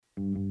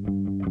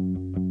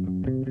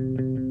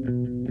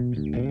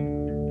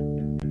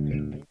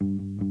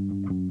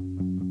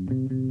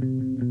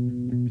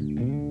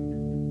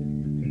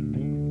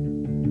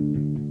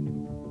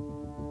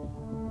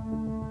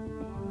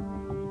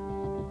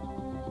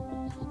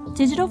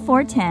Digital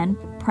 410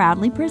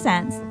 proudly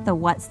presents the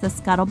What's the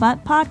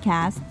Scuttlebutt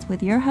podcast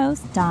with your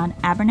hosts Don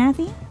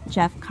Abernathy,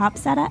 Jeff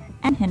Copsetta,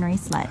 and Henry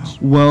Sledge.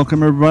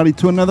 Welcome, everybody,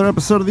 to another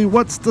episode of the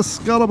What's the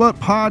Scuttlebutt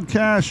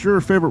podcast, your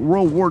favorite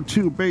World War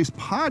II based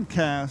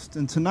podcast.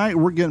 And tonight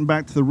we're getting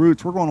back to the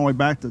roots. We're going all the way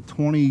back to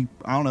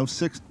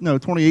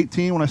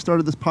 2018 when I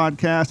started this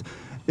podcast.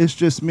 It's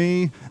just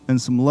me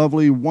and some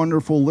lovely,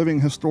 wonderful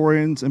living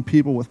historians and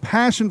people with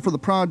passion for the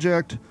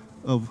project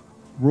of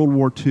World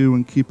War II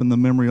and keeping the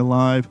memory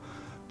alive.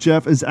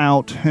 Jeff is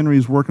out.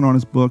 Henry's working on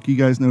his book. You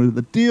guys know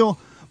the deal.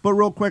 But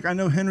real quick, I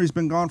know Henry's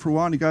been gone for a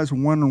while, and you guys are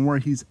wondering where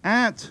he's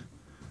at.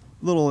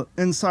 Little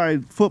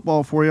inside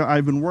football for you.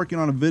 I've been working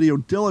on a video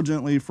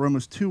diligently for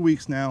almost 2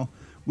 weeks now.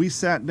 We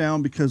sat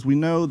down because we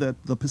know that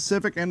The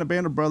Pacific and the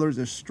Band of Brothers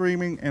is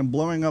streaming and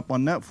blowing up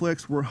on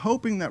Netflix. We're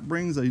hoping that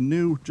brings a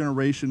new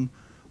generation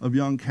of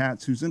young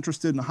cats who's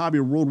interested in the hobby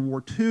of World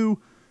War II,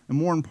 and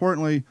more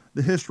importantly,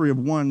 the history of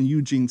one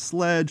Eugene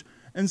Sledge.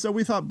 And so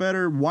we thought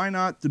better, why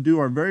not to do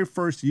our very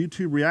first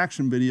YouTube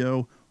reaction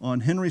video on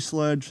Henry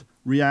Sledge's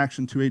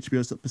reaction to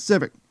HBO's The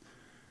Pacific.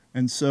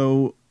 And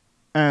so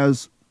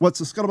as What's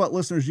the Scuttlebutt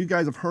listeners, you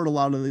guys have heard a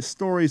lot of these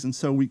stories, and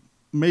so we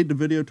made the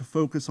video to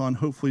focus on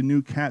hopefully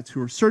new cats who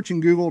are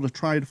searching Google to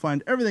try to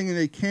find everything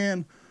they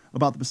can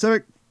about the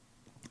Pacific.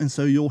 And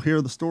so you'll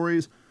hear the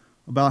stories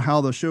about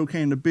how the show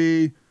came to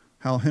be,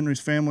 how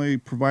Henry's family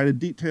provided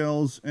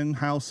details, and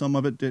how some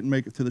of it didn't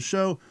make it to the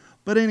show.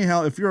 But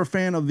anyhow, if you're a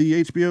fan of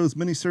the HBO's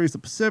miniseries The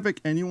Pacific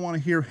and you want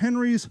to hear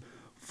Henry's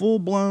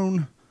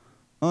full-blown,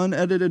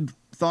 unedited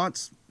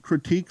thoughts,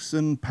 critiques,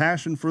 and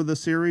passion for the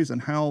series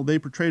and how they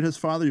portrayed his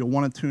father, you'll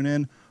want to tune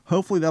in.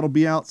 Hopefully that'll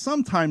be out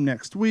sometime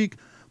next week.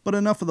 But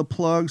enough of the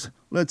plugs.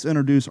 Let's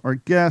introduce our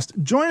guest.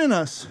 Joining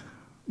us,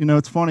 you know,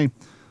 it's funny,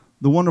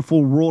 the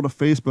wonderful world of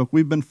Facebook.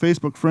 We've been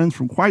Facebook friends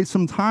for quite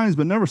some time,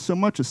 but never so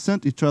much as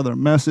sent each other a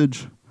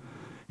message.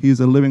 He's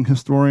a living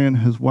historian.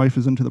 His wife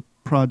is into the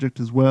project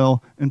as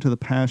well, into the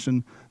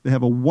passion. They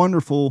have a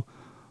wonderful,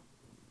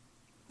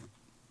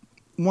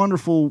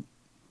 wonderful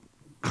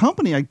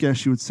company, I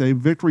guess you would say,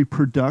 Victory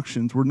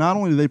Productions, where not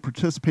only do they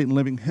participate in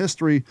living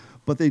history,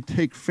 but they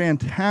take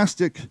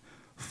fantastic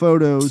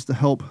photos to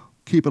help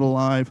keep it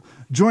alive.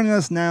 Joining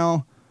us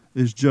now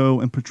is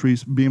Joe and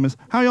Patrice Bemis.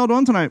 How y'all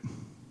doing tonight?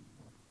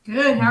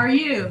 Good. How are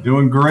you?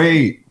 Doing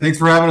great. Thanks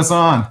for having us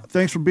on.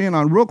 Thanks for being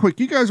on. Real quick,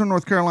 you guys are in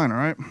North Carolina,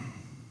 right?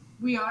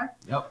 We are.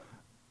 Yep.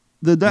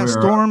 Did that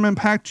storm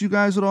impact you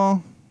guys at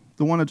all?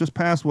 The one that just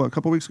passed, a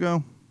couple weeks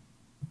ago?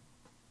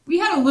 We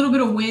had a little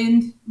bit of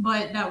wind,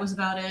 but that was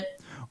about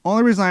it.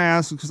 Only reason I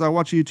ask is because I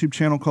watch a YouTube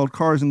channel called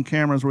Cars and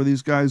Cameras where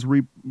these guys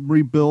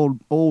rebuild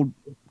old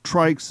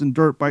trikes and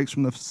dirt bikes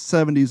from the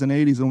 70s and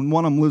 80s, and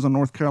one of them lives in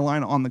North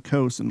Carolina on the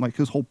coast, and like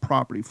his whole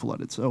property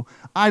flooded. So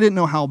I didn't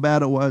know how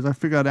bad it was. I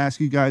figured I'd ask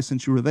you guys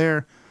since you were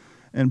there.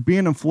 And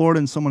being in Florida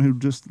and someone who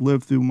just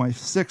lived through my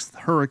 6th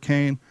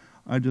hurricane,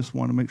 I just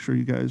want to make sure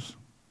you guys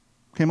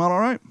came out all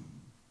right.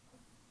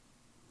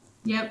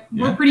 Yep.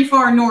 Yeah. We're pretty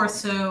far north,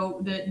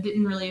 so that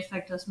didn't really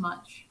affect us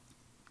much.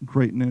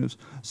 Great news.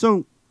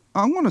 So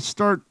I want to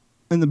start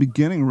in the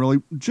beginning,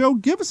 really. Joe,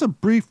 give us a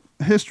brief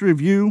history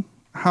of you,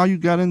 how you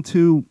got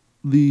into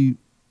the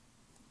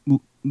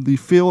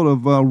field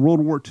of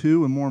World War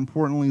II, and more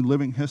importantly,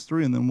 living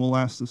history, and then we'll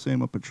ask the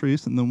same of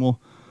Patrice, and then we'll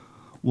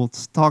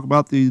talk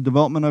about the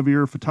development of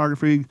your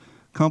photography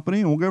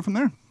company, and we'll go from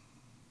there.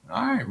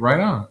 All right, right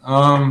on.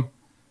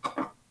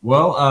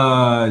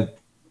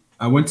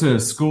 I went to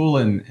school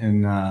in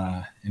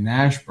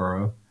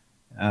Asheboro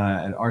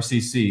at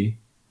RCC.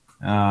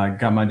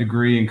 Got my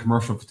degree in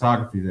commercial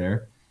photography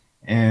there,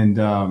 and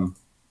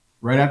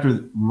right out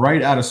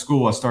of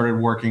school, I started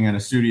working at a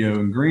studio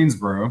in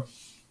Greensboro.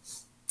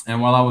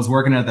 And while I was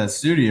working at that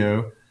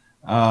studio,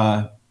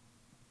 I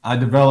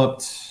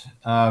developed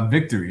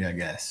Victory, I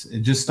guess.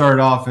 It just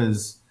started off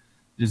as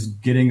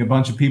just getting a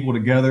bunch of people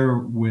together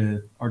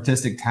with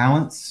artistic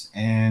talents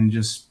and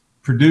just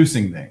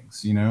producing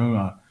things,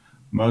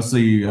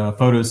 mostly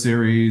photo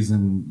series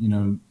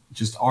and,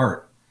 just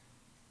art.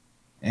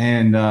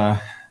 And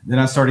then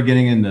I started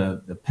getting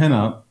into the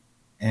pinup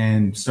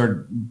and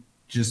started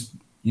just,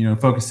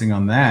 focusing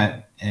on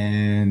that.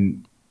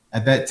 And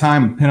at that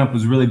time, pinup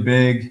was really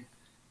big,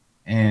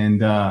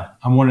 and I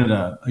wanted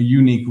a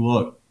unique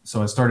look.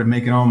 So I started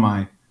making all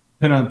my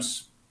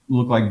pinups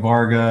look like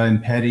Varga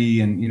and Petty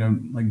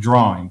and, like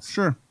drawings.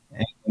 Sure.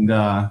 And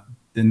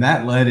then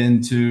that led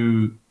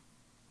into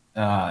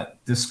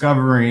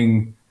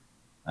discovering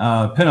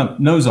pinup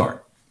nose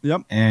art.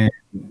 Yep. And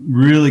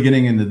really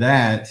getting into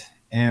that.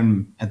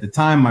 And at the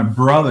time, my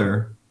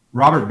brother,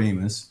 Robert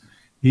Bemis,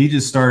 he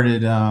just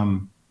started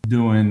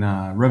doing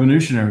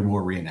Revolutionary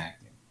War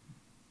reenacting.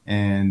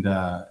 And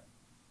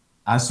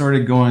I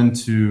started going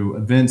to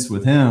events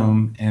with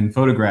him and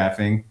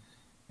photographing,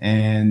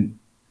 and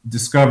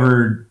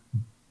discovered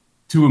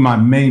two of my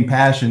main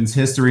passions,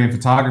 history and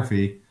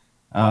photography.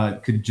 I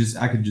could just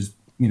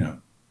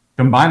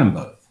combine them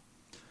both.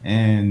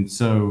 And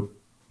so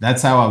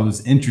that's how I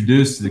was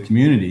introduced to the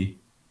community,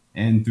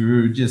 and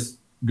through just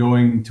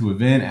going to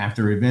event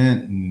after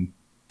event and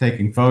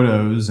taking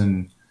photos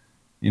and,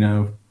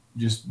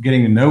 just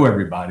getting to know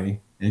everybody.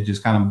 It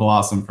just kind of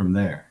blossomed from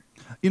there.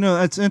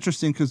 That's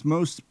interesting because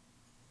most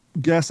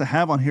guests I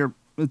have on here,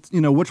 it's,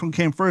 which one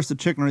came first, the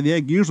chicken or the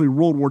egg? Usually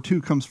World War II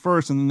comes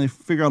first, and then they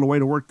figure out a way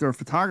to work their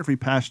photography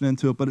passion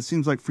into it. But it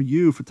seems like for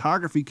you,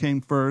 photography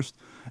came first,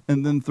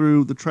 and then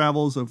through the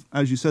travels of,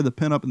 as you said, the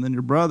pinup and then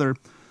your brother,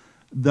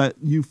 that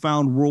you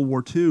found World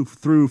War II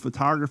through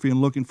photography and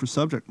looking for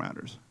subject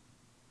matters.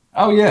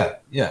 Oh, yeah.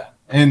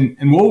 And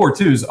World War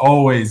II has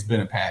always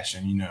been a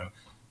passion,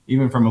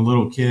 even from a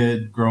little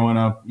kid growing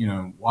up,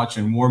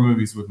 watching war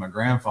movies with my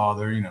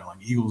grandfather, like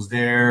Eagles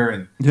Dare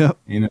and,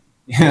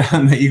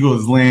 and the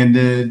Eagles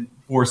landed,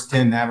 Force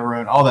 10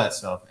 Navarone, all that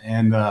stuff.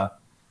 And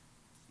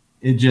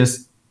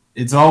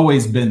it's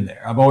always been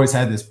there. I've always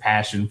had this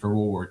passion for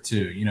World War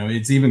II.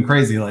 It's even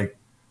crazy. Like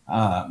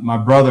my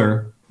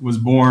brother was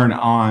born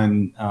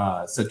on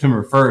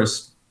September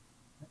 1st,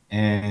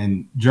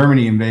 and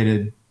Germany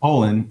invaded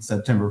Poland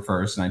September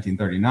 1st,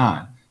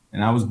 1939.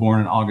 And I was born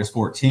on August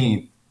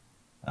 14th,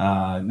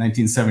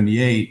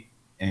 1978,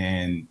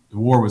 and the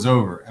war was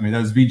over. I mean,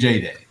 that was VJ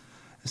Day.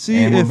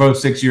 And we're both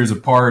 6 years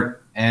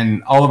apart,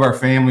 and all of our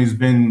family's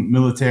been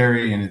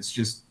military, and it's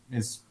just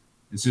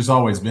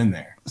always been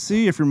there.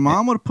 See, if your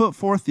mom would have put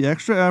forth the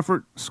extra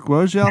effort,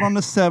 squoze you out on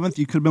the 7th,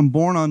 you could have been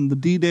born on the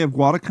D-Day of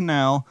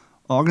Guadalcanal,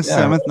 August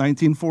 7th,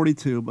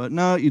 1942. But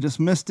no, you just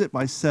missed it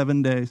by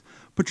 7 days.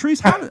 Patrice,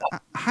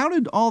 how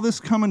did all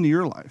this come into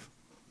your life?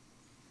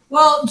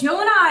 Well, Joe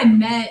and I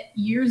met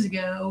years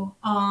ago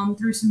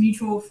through some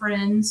mutual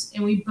friends,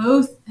 and we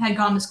both had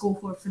gone to school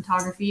for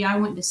photography. I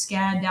went to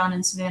SCAD down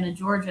in Savannah,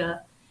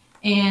 Georgia.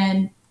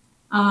 And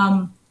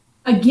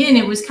again,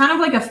 it was kind of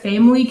like a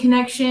family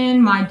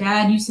connection. My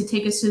dad used to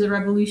take us to the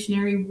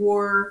Revolutionary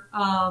War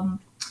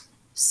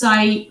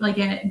site, like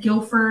at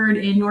Guilford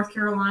in North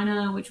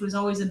Carolina, which was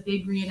always a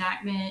big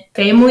reenactment.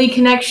 Family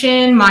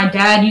connection. My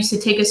dad used to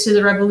take us to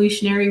the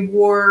Revolutionary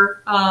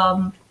War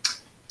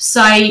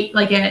site,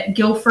 like at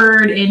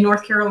Guilford in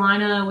North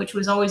Carolina, which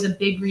was always a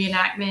big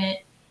reenactment.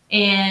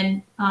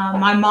 And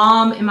my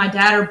mom and my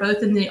dad are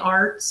both in the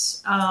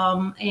arts,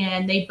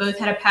 and they both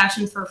had a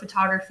passion for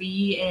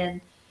photography.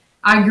 And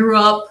I grew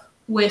up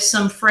with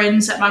some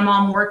friends that my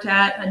mom worked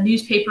at a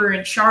newspaper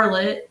in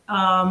Charlotte,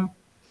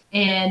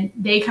 and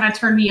they kind of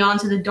turned me on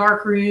to the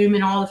dark room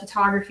and all the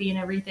photography and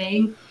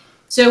everything.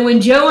 So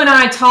when Joe and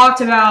I talked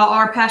about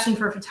our passion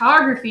for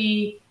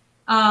photography,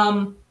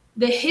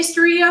 the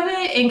history of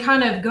it and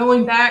kind of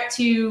going back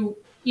to,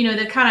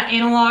 the kind of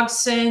analog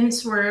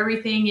sense where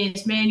everything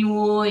is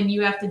manual and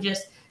you have to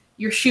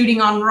you're shooting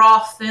on raw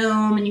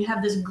film and you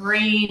have this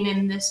grain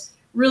and this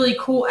really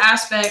cool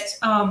aspect.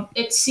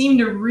 It seemed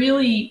to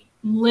really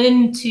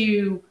lend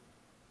to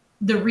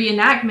the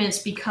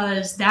reenactments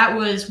because that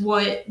was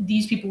what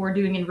these people were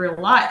doing in real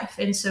life.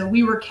 And so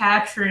we were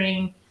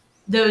capturing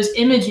those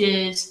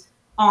images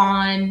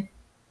on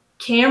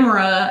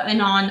camera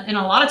and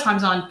a lot of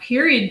times on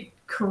period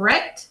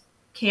correct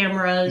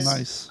cameras.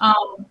 Nice.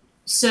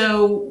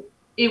 So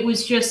it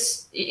was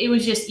just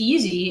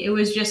easy. It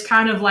was just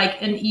kind of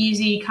like an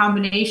easy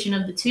combination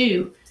of the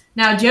two.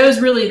 Now Joe's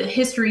really the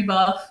history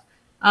buff.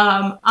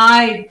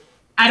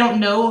 I don't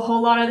know a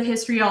whole lot of the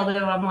history,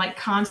 although I'm like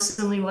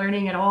constantly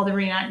learning at all the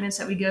reenactments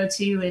that we go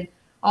to and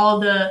all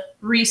the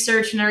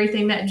research and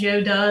everything that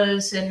Joe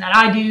does and that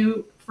I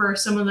do for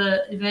some of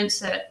the events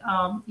that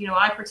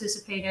I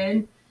participate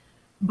in.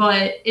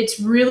 But it's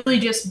really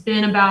just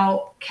been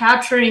about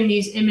capturing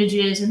these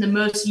images in the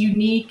most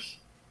unique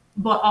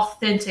but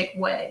authentic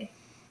way.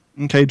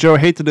 Okay, Joe, I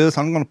hate to do this.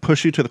 I'm going to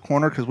push you to the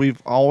corner because we've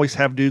always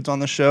have dudes on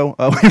the show.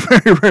 We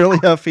very rarely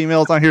have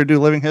females on here to do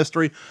living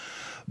history.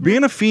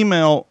 Being a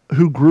female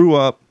who grew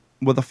up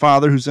with a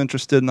father who's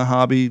interested in the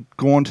hobby,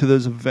 going to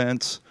those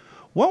events,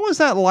 what was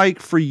that like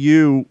for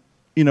you,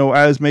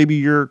 as maybe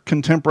your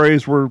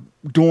contemporaries were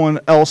doing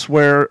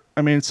elsewhere?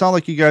 I mean, it sounded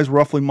like you guys were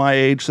roughly my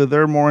age, so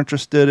they're more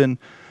interested in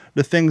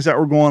the things that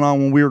were going on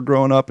when we were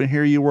growing up. And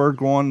here you were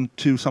going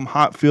to some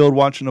hot field,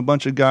 watching a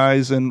bunch of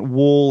guys in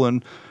wool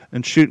and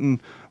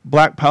shooting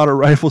black powder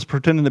rifles,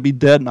 pretending to be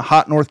dead in a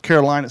hot North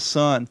Carolina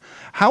sun.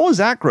 How was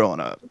that growing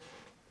up?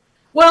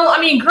 Well,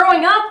 I mean,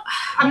 growing up,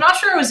 I'm not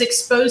sure I was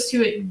exposed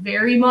to it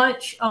very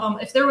much.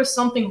 If there was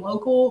something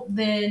local,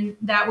 then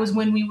that was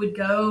when we would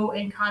go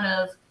and kind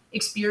of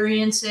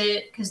experience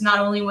it, because not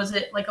only was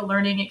it like a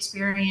learning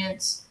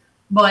experience,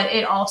 but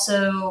it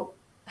also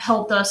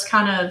helped us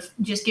kind of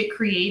just get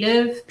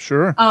creative.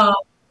 Sure.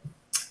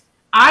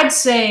 I'd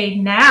say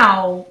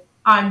now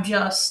I'm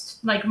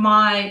just like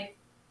my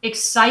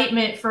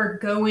excitement for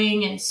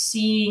going and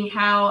seeing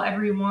how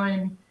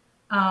everyone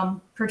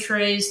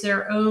portrays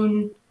their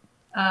own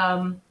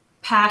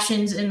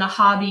passions in the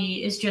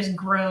hobby is just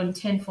grown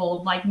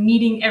tenfold. Like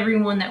meeting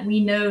everyone that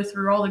we know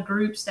through all the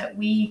groups that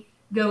we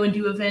go and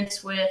do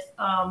events with.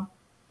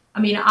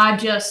 I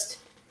just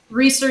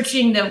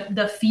researching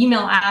the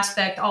female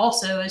aspect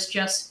also has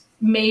just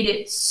made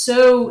it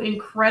so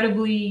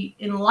incredibly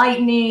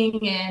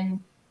enlightening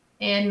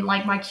and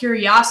like my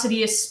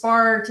curiosity is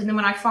sparked. And then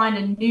when I find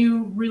a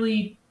new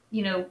really,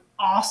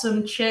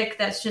 awesome chick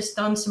that's just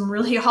done some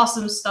really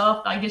awesome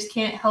stuff. I just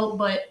can't help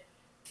but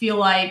feel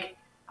like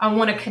I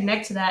want to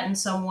connect to that in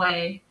some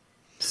way.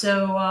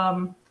 So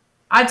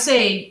I'd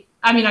say,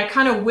 I mean, I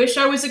kind of wish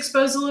I was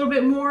exposed a little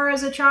bit more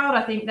as a child.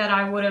 I think that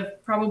I would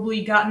have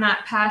probably gotten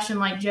that passion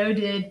like Joe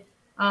did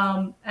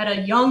at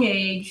a young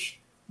age.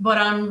 But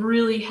I'm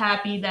really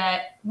happy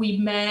that we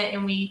met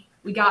and we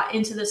got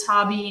into this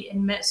hobby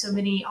and met so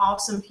many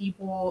awesome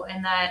people,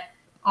 and that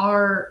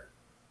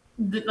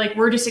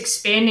we're just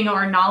expanding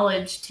our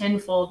knowledge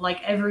tenfold,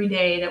 like every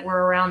day that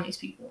we're around these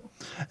people.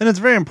 And it's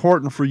very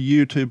important for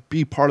you to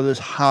be part of this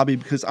hobby,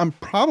 because I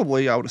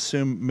would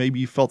assume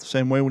maybe you felt the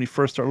same way when you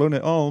first started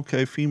learning,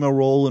 female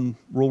role in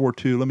World War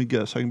II. Let me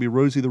guess, I can be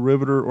Rosie the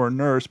Riveter or a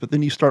nurse. But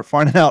then you start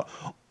finding out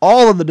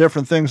all of the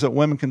different things that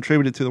women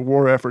contributed to the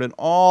war effort and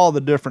all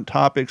the different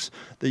topics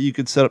that you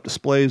could set up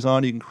displays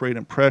on, you can create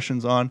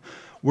impressions on.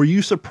 Were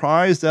you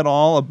surprised at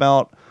all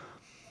about,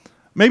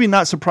 maybe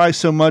not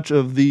surprised so much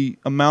of the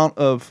amount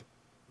of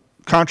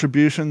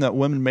contribution that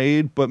women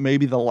made, but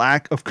maybe the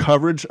lack of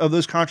coverage of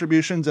those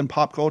contributions in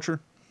pop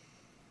culture?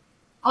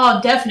 Oh,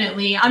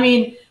 definitely. I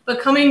mean, but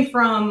coming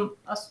from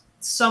a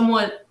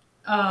somewhat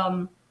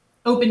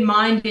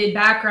open-minded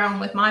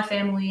background with my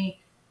family,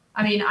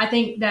 I mean, I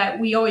think that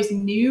we always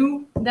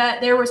knew that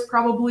there was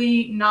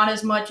probably not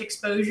as much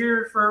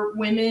exposure for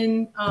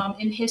women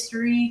in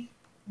history.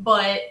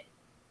 But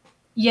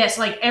yes,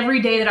 like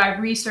every day that I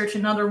research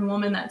another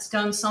woman that's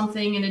done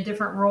something in a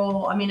different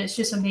role, I mean, it's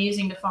just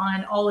amazing to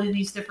find all of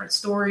these different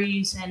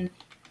stories. And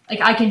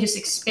like, I can just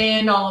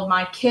expand all of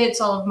my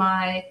kits, all of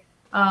my,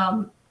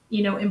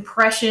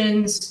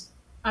 impressions.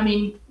 I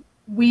mean,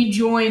 we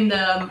joined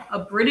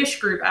a British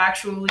group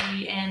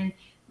actually, and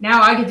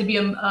now I get to be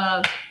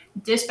a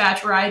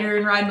dispatch rider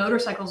and ride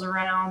motorcycles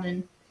around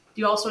and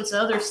do all sorts of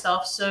other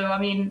stuff. So, I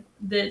mean,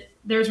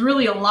 there's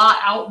really a lot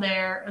out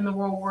there in the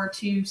World War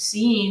II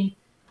scene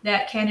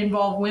that can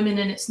involve women,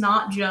 and it's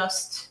not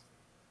just,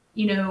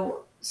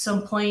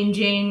 some plain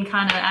Jane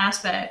kind of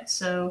aspect.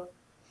 So,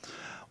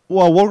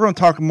 well, we're going to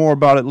talk more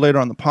about it later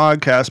on the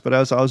podcast, but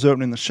as I was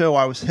opening the show,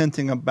 I was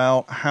hinting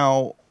about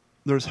how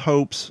there's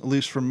hopes, at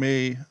least for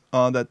me,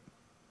 that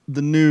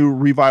the new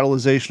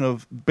revitalization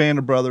of Band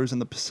of Brothers in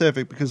the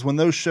Pacific, because when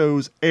those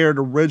shows aired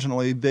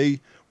originally, they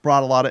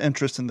brought a lot of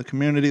interest in the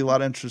community, a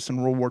lot of interest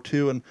in World War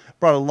II, and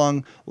brought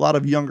along a lot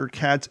of younger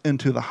cats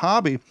into the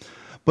hobby.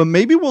 But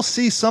maybe we'll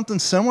see something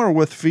similar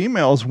with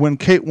females when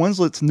Kate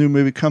Winslet's new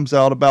movie comes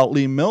out about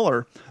Lee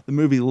Miller, the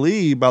movie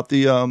Lee, about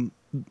the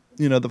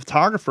the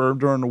photographer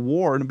during the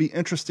war. And it'd be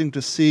interesting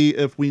to see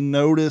if we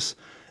notice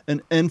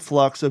an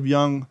influx of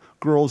young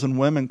girls and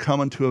women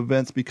coming to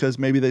events because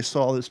maybe they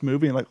saw this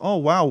movie and like, oh,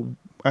 wow,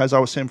 as I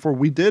was saying before,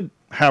 we did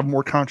have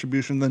more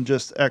contribution than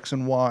just X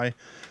and Y.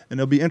 And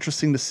it'll be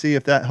interesting to see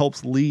if that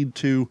helps lead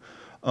to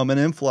an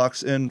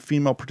influx in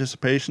female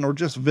participation or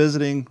just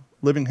visiting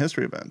living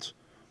history events.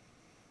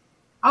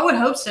 I would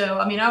hope so.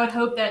 I mean, I would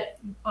hope that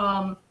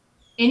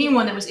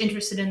anyone that was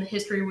interested in the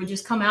history would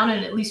just come out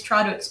and at least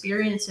try to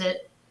experience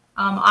it.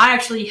 I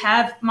actually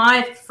have,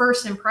 my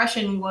first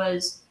impression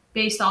was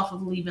based off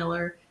of Lee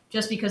Miller,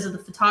 just because of the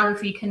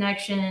photography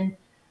connection.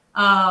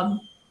 I'm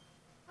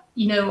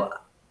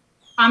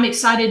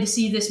excited to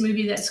see this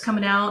movie that's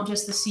coming out,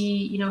 just to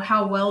see,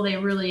 how well they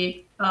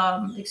really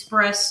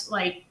express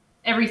like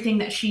everything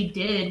that she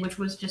did, which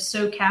was just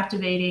so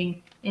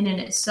captivating in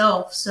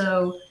itself.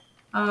 So,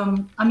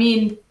 I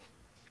mean,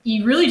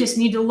 you really just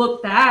need to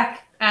look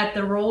back at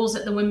the roles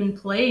that the women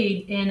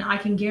played, and I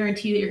can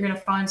guarantee that you're going to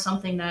find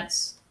something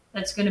that's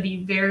going to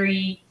be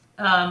very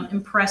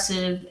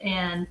impressive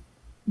and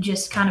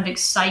just kind of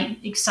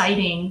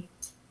exciting.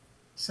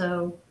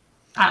 So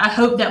I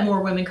hope that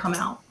more women come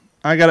out.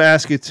 I got to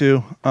ask you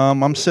too.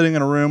 I'm sitting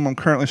in a room. I'm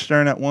currently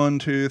staring at 1,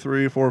 2,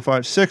 3, 4,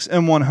 5, 6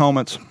 M1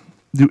 helmets.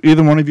 Do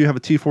either one of you have a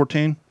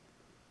T-14?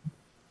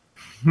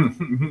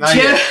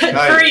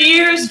 For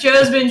years,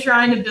 Joe's been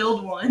trying to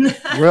build one.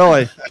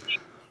 Really?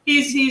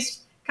 He's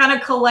kind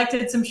of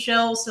collected some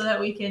shells so that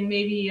we can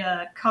maybe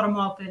cut them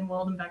up and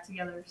weld them back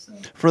together. So.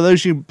 For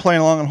those of you playing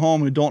along at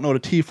home who don't know what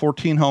a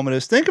T-14 helmet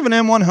is, think of an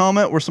M1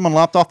 helmet where someone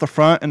lopped off the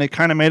front and they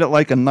kind of made it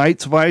like a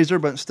knight's visor,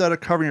 but instead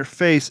of covering your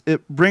face,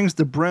 it brings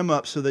the brim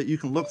up so that you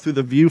can look through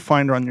the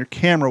viewfinder on your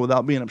camera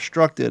without being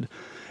obstructed.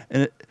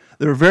 And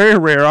they're very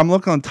rare. I'm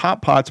looking on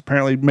Top Pots,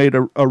 apparently made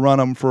a run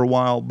of them for a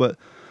while, but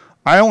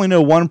I only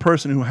know one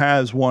person who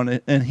has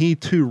one, and he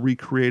too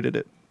recreated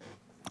it.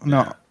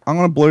 Now, I'm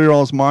going to blow your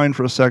all's mind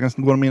for a second. It's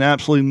going to mean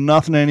absolutely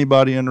nothing to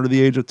anybody under the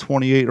age of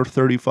 28 or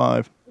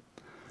 35.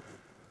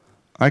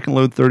 I can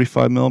load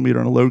 35 millimeter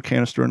in a load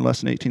canister in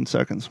less than 18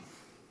 seconds.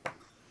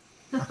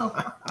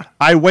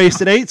 I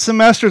wasted 8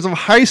 semesters of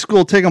high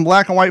school taking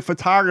black and white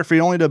photography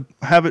only to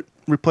have it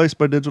replaced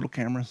by digital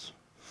cameras.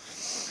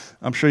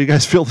 I'm sure you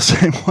guys feel the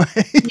same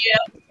way. Yeah.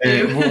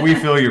 Hey, we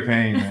feel your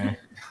pain, man.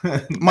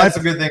 That's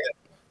a good thing.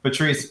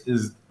 Patrice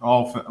is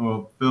all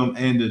film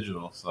and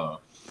digital, so.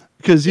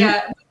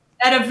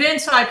 At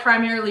events I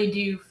primarily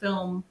do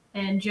film,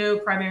 and Joe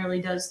primarily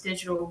does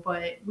digital,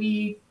 but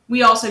we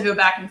also go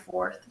back and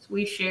forth.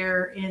 We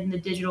share in the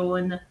digital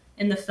and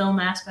in the film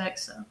aspect.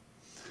 So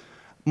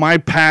my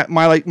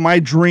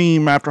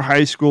dream after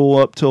high school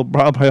up till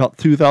probably about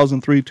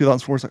 2003,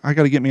 2004 is like, I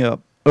got to get me a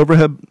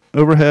overhead.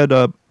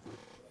 Oh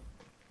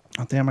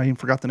damn! I even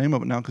forgot the name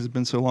of it now because it's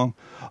been so long.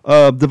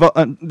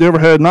 The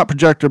overhead, not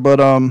projector, but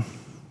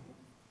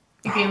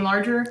Getting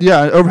larger?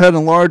 Yeah, overhead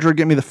and larger.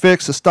 Get me the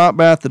fix, the stop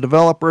bath, the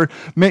developer.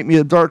 Make me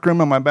a dark room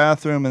in my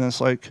bathroom, and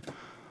it's like,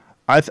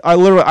 I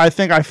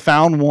think I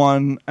found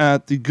one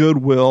at the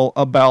Goodwill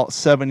about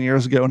 7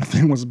 years ago, and the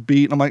thing was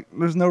beat. I'm like,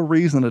 there's no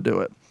reason to do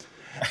it.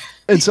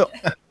 And so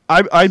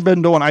I've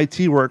been doing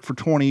IT work for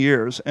 20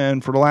 years,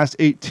 and for the last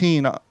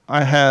 18,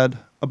 I had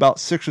about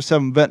 6 or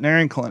 7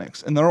 veterinarian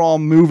clinics, and they're all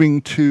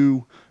moving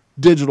to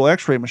digital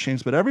x-ray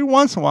machines. But every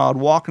once in a while, I'd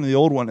walk into the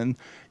old one, and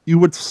you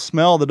would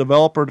smell the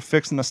developer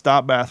fixing the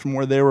stop bath from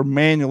where they were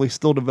manually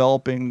still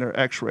developing their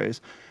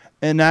x-rays.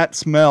 And that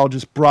smell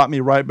just brought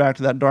me right back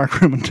to that dark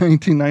room in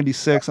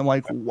 1996. I'm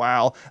like,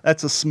 wow,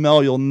 that's a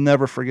smell you'll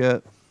never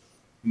forget.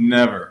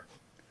 Never.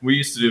 We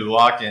used to do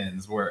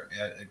lock-ins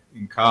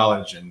in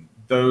college, and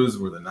those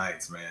were the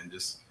nights, man.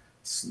 Just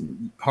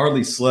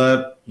hardly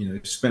slept,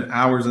 spent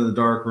hours in the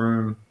dark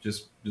room,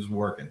 just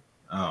working.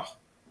 Oh,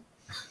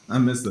 I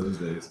miss those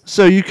days.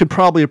 So you could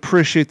probably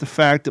appreciate the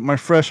fact that my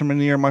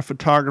freshman year, my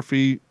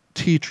photography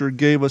teacher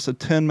gave us a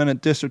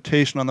 10-minute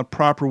dissertation on the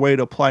proper way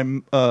to apply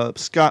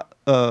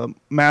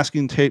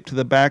masking tape to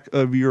the back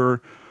of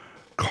your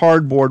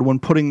cardboard when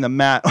putting the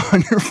mat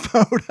on your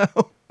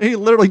photo. He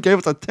literally gave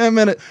us a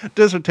 10-minute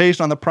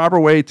dissertation on the proper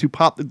way to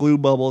pop the glue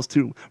bubbles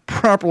to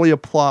properly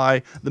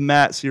apply the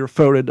mat so your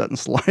photo doesn't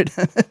slide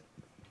in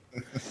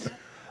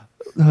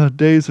it.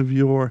 Days of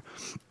yore.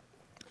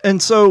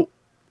 And so,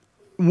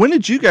 when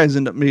did you guys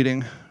end up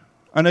meeting?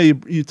 I know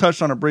you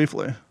touched on it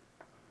briefly.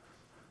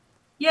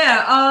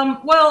 Yeah.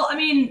 Well, I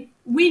mean,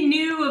 we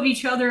knew of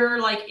each other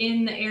like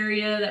in the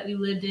area that we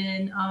lived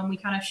in. We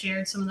kind of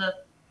shared some of the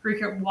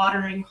frequent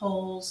watering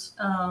holes.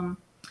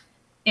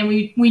 And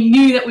we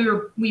knew that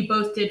we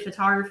both did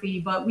photography,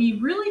 but we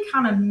really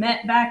kind of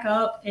met back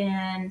up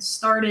and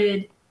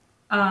started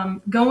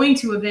going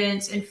to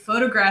events and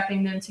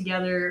photographing them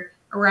together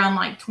around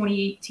like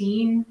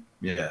 2018.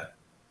 Yeah.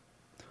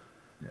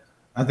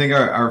 I think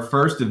our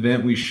first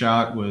event we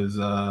shot was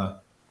the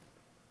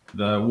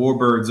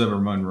Warbirds over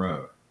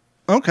Monroe.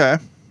 Okay.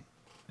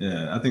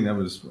 Yeah, I think that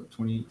was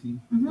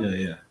 2018. Mm-hmm.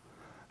 Yeah.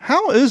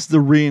 How is the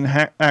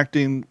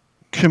reenacting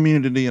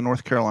community in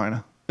North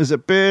Carolina? Is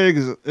it big?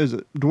 Is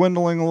it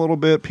dwindling a little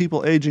bit?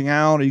 People aging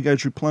out? Are you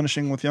guys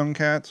replenishing with young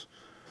cats?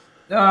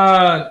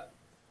 I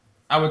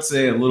would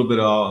say a little bit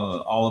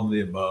all of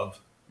the above.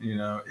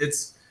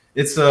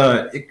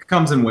 It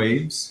comes in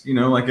waves.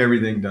 Like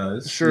everything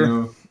does.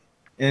 Sure.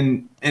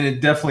 And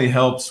it definitely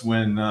helps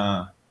when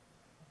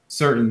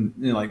certain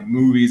like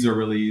movies are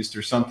released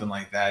or something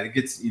like that. It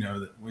gets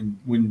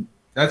when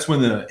that's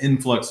when the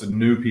influx of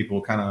new people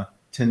kind of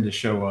tend to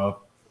show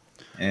up,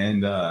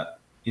 and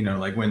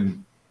like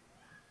when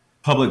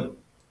public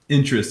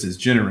interest is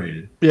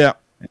generated. Yeah.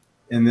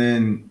 And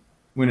then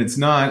when it's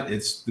not,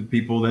 it's the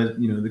people that,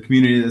 the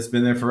community that's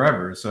been there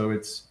forever. So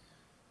it's,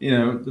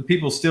 the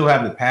people still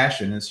have the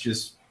passion.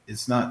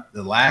 It's not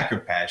the lack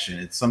of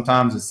passion.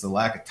 Sometimes it's the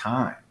lack of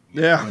time.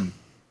 Yeah. And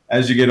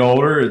as you get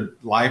older,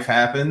 life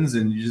happens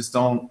and you just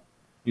don't,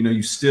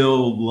 you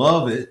still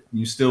love it.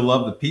 You still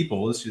love the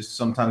people. It's just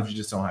sometimes you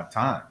just don't have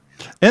time.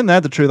 Isn't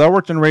that the truth? I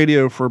worked in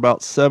radio for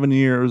about 7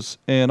 years,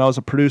 and I was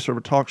a producer of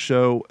a talk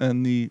show,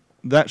 and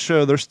that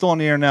show, they're still on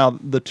the air now.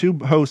 The two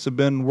hosts have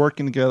been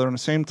working together in the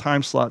same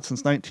time slot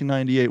since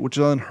 1998, which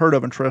is unheard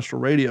of in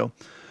terrestrial radio.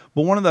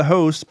 But one of the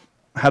hosts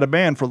had a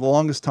band for the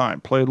longest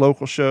time, played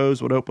local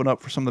shows, would open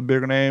up for some of the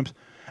bigger names,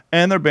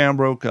 and their band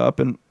broke up.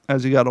 And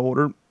as he got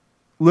older,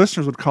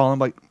 listeners would call him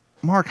like,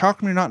 Mark, how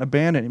come you're not in a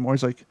band anymore?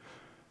 He's like,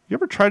 you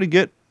ever try to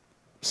get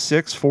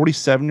 6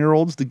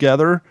 47-year-olds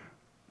together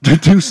to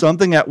do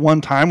something at one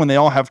time when they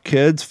all have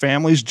kids,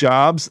 families,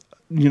 jobs,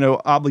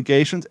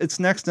 obligations? It's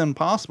next to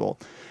impossible.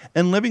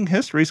 And Living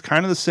History is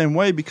kind of the same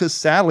way because,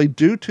 sadly,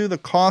 due to the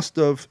cost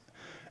of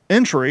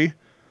entry,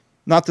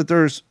 not that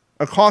there's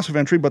a cost of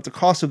entry, but the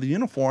cost of the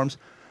uniforms,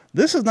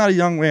 this is not a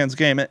young man's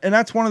game. And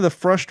that's one of the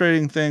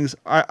frustrating things.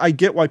 I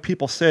get why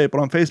people say it, but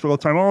on Facebook all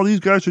the time, oh, these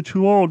guys are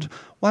too old.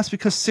 Well, that's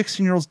because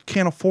 16-year-olds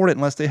can't afford it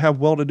unless they have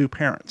well-to-do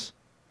parents.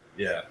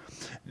 Yeah.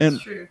 And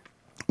That's true.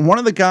 one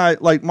of the guys,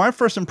 like my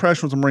first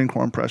impression was a Marine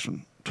Corps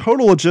impression.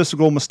 Total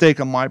logistical mistake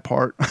on my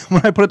part.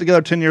 When I put it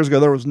together 10 years ago,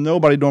 there was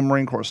nobody doing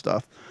Marine Corps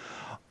stuff.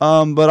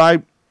 But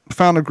I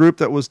found a group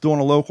that was doing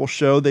a local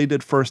show. They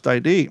did First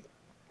ID.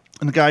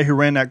 And the guy who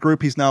ran that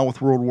group, he's now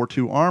with World War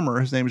II Armor.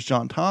 His name is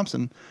John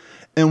Thompson.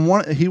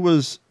 And he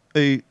was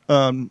a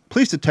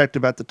police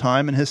detective at the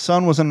time, and his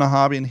son was in the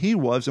hobby, and he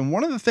was. And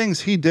one of the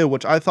things he did,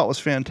 which I thought was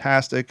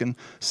fantastic, and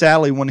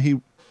sadly, when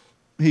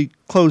he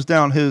closed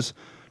down his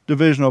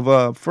division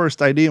of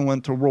First ID and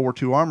went to World War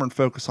II Armor and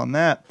focused on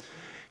that,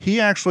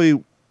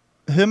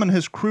 him and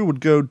his crew would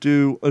go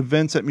do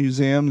events at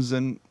museums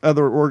and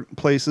other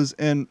places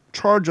and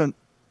charge a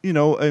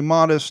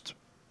modest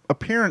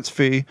appearance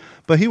fee,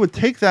 but he would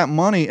take that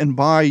money and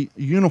buy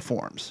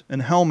uniforms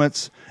and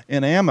helmets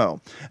and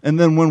ammo. And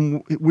then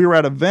when we were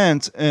at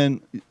events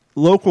and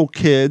local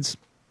kids,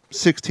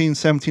 16,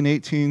 17,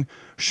 18,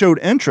 showed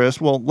interest,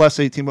 well, less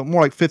 18, but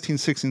more like 15,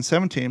 16,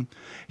 17,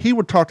 he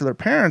would talk to their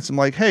parents and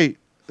like, hey,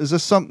 is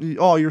this something,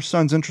 oh, your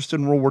son's interested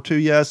in World War II?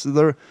 Yes.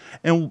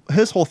 And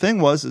his whole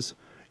thing is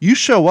you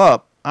show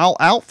up, I'll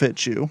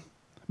outfit you,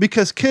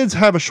 because kids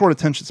have a short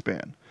attention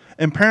span.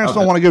 And parents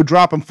don't want to go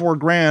drop them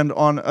 $4,000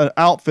 on an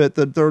outfit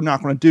that they're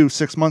not going to do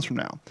 6 months from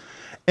now.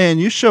 And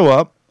you show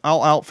up,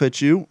 I'll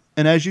outfit you.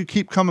 And as you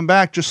keep coming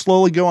back, just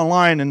slowly go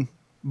online and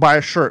buy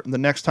a shirt. And the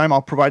next time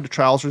I'll provide the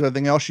trousers,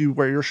 everything else, you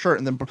wear your shirt.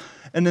 And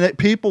then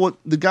people,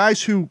 the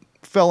guys who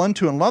fell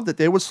into and loved it,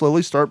 they would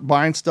slowly start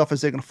buying stuff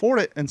as they can afford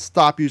it and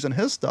stop using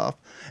his stuff.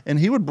 And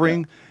he would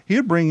bring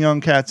young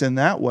cats in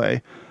that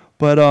way.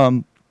 But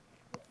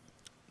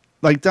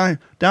like down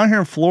here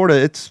in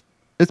Florida, it's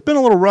been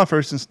a little rough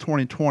ever since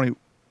 2020.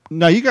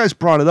 Now you guys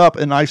brought it up,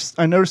 and I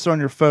noticed it on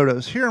your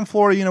photos. Here in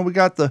Florida, we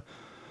got the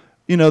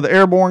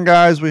airborne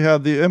guys, we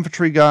have the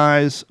infantry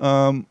guys.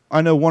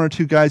 I know one or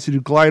two guys who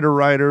do glider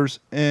riders,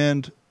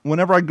 and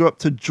whenever I go up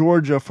to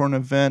Georgia for an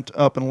event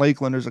up in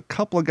Lakeland, there's a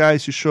couple of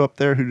guys who show up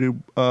there who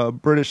do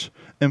British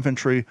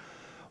infantry.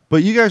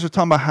 But you guys are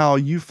talking about how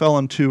you fell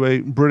into a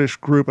British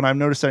group, and I've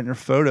noticed that in your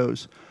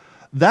photos.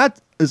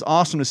 That is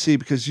awesome to see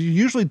because you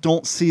usually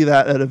don't see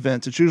that at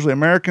events. It's usually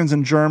Americans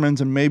and Germans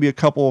and maybe a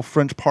couple of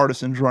French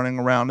partisans running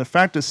around. In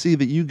fact, to see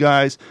that you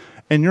guys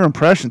and your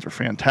impressions are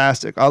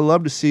fantastic. I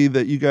love to see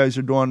that you guys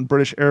are doing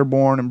British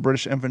Airborne and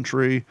British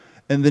Infantry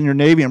and then your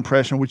Navy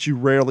impression, which you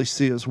rarely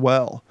see as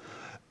well.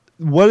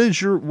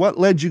 What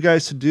led you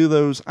guys to do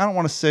those, I don't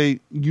want to say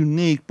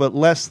unique, but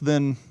less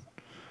than,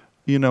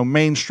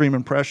 mainstream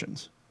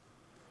impressions?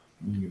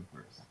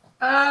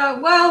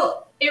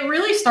 Well, it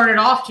really started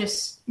off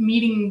just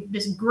meeting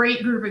this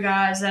great group of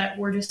guys that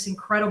were just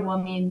incredible.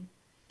 I mean,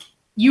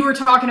 you were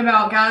talking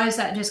about guys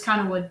that just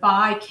kind of would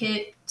buy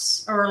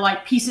kits or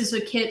like pieces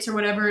of kits or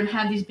whatever and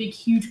have these big,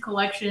 huge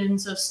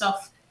collections of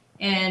stuff.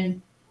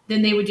 And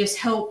then they would just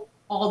help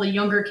all the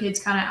younger kids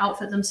kind of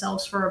outfit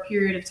themselves for a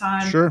period of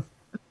time. Sure.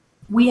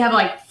 We have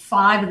like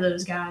 5 of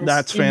those guys.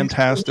 That's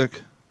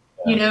fantastic.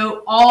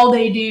 All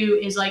they do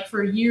is like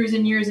for years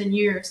and years and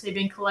years, they've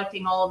been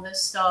collecting all of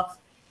this stuff.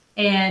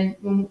 And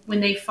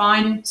when they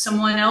find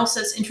someone else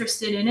that's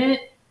interested in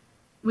it,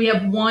 we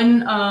have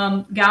one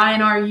guy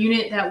in our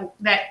unit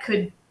that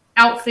could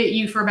outfit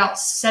you for about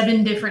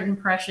 7 different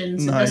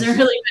impressions. Nice. It doesn't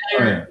really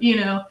matter,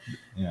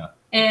 Yeah.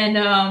 And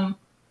I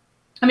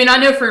mean, I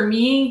know for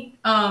me,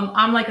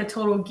 I'm like a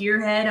total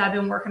gearhead. I've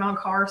been working on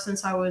cars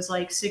since I was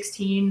like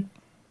 16.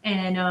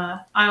 And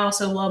I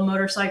also love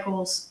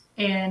motorcycles.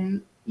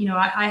 And,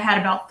 I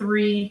had about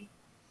 3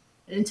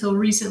 until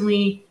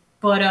recently.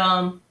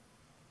 But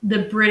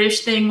the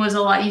British thing was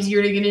a lot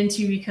easier to get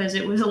into because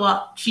it was a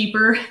lot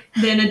cheaper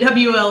than a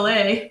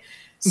WLA.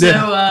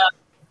 So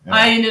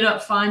I ended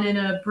up finding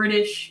a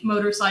British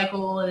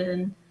motorcycle.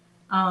 And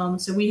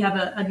so we have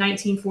a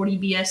 1940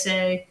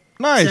 BSA.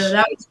 Nice.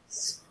 So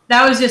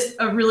that was just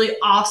a really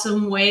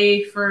awesome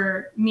way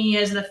for me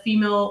as the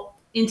female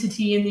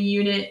entity in the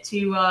unit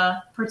to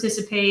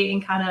participate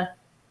and kind of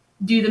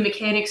do the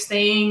mechanics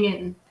thing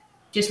and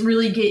just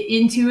really get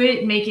into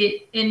it, make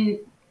it and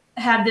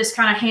have this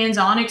kind of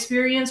hands-on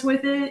experience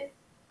with it,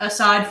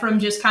 aside from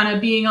just kind of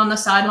being on the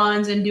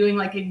sidelines and doing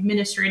like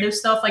administrative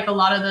stuff like a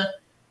lot of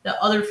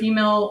the other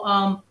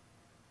female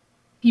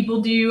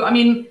people do. I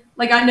mean,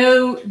 like I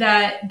know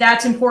that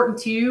that's important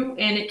too,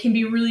 and it can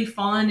be really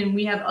fun. And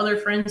we have other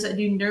friends that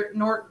do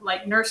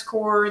like nurse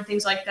corps and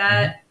things like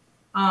that.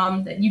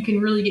 That you can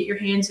really get your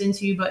hands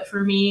into. But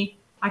for me,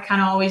 I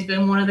kind of always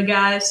been one of the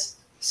guys.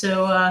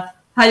 So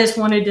I just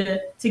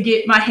wanted to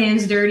get my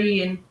hands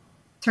dirty and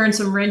turn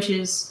some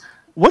wrenches.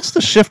 What's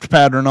the shift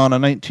pattern on a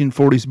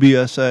 1940s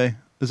BSA?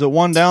 Is it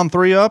 1 down,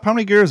 3 up? How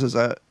many gears is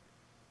that?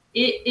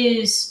 It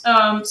is,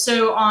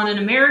 so on an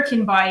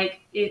American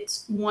bike,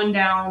 it's 1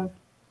 down,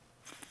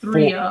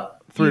 3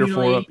 up. 3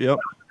 usually. or 4 up, yep.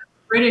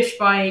 British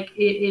bike,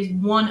 it is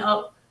 1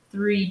 up,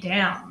 3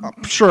 down.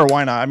 Sure,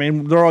 why not? I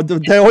mean,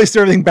 they always do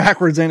everything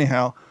backwards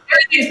anyhow.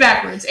 Everything's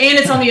backwards, and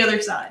it's on the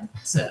other side.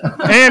 So.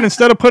 And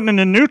instead of putting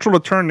it in neutral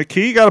to turn the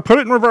key, you got to put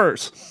it in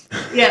reverse.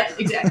 Yeah,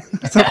 exactly.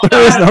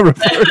 There is no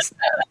reverse.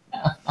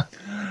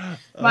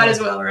 Might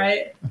as well,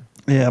 right?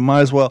 Yeah,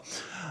 might as well.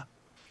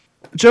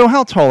 Joe,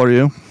 how tall are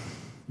you?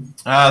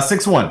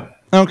 6'1".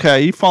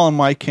 Okay, you fall in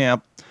my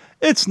camp.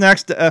 It's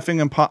next to effing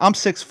impossible. I'm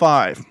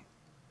 6'5".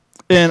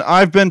 And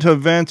I've been to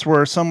events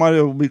where somebody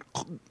will be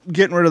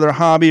getting rid of their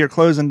hobby or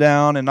closing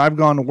down, and I've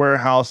gone to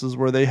warehouses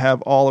where they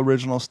have all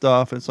original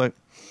stuff. It's like,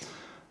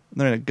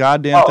 there ain't a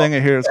goddamn thing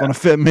in here that's going to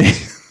fit me.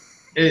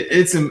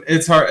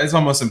 It's hard. It's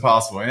almost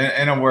impossible.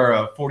 And I wear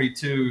a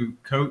 42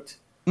 coat.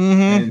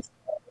 Mm-hmm. And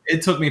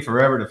it took me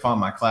forever to find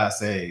my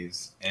Class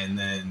A's, and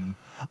then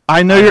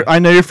I know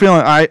you're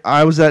feeling.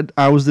 I was the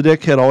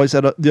dickhead always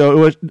at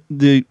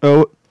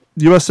the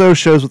USO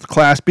shows with the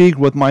Class B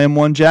with my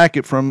M1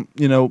 jacket from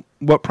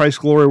What Price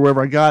Glory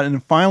wherever I got,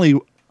 and finally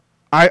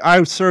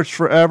I searched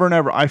forever and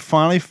ever. I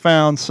finally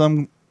found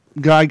some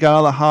guy got out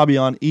of the hobby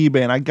on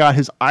eBay, and I got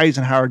his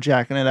Eisenhower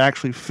jacket, and it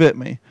actually fit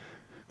me.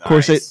 Of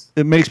course,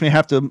 it makes me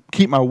have to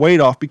keep my weight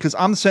off because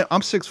I'm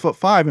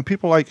 6'5", and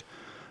people are like,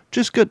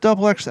 just get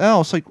double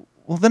XL. It's like,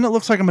 well, then it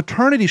looks like a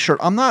maternity shirt.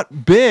 I'm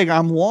not big,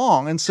 I'm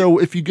long, and so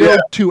if you go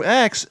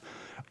 2X,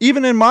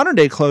 even in modern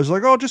day clothes,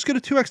 like, oh, just get a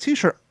 2X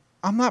t-shirt.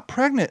 I'm not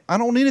pregnant. I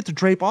don't need it to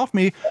drape off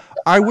me.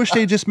 I wish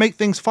they just make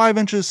things 5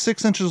 inches,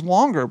 6 inches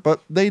longer,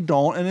 but they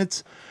don't, and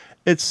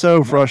it's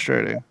so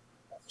frustrating.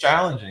 It's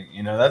challenging,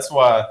 That's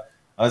why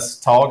us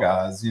tall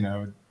guys,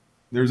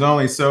 there's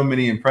only so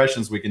many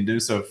impressions we can do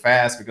so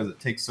fast because it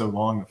takes so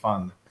long to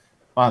find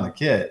the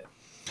kit.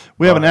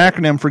 We have an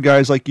acronym for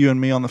guys like you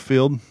and me on the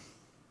field.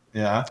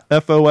 Yeah.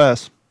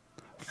 FOS.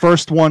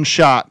 First one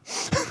shot,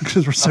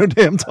 because we're so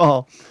damn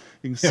tall.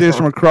 You can see us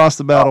from across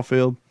the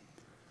battlefield.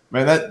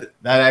 Man, that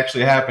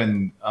actually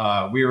happened.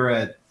 We were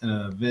at an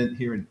event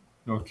here in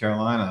North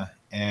Carolina,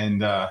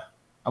 and I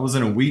was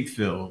in a wheat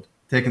field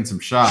taking some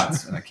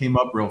shots, and I came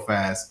up real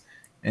fast,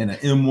 and an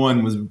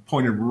M1 was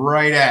pointed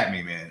right at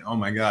me, man. Oh,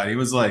 my God. He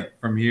was like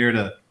from here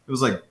to – it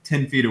was like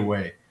 10 feet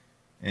away.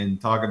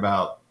 And talk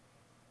about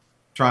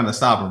trying to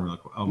stop him real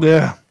quick. Oh,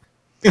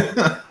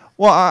 yeah.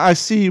 Well, I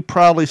see you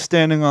proudly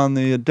standing on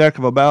the deck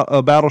of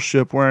a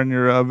battleship wearing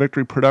your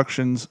Victory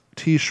Productions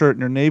T-shirt and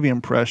your Navy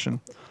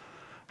impression.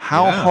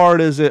 How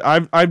hard is it?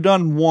 I've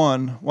done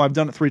one. Well, I've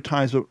done it 3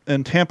 times. But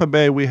in Tampa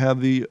Bay, we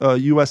have the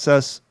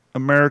USS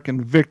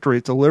American Victory.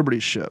 It's a Liberty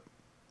ship,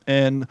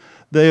 and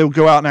they'll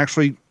go out and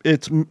actually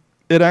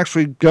it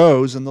actually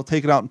goes, and they'll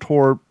take it out and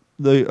tour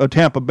the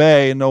Tampa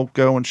Bay, and they'll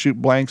go and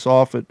shoot blanks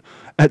off at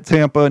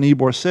Tampa and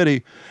Ybor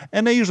City,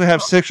 and they usually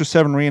have 6 or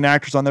 7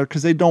 reenactors on there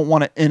because they don't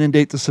want to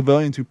inundate the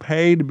civilians who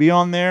pay to be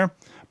on there,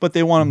 but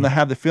they want them to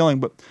have the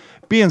feeling. But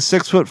being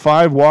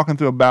 6'5", walking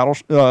through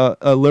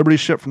a Liberty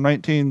ship from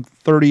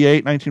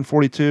 1938,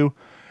 1942,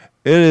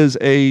 it is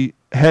a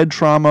head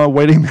trauma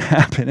waiting to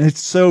happen. It's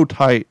so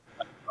tight.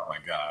 Oh my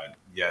God!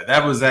 Yeah,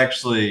 that was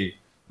actually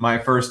my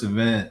first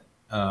event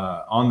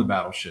on the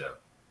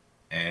battleship,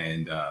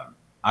 and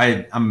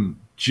I'm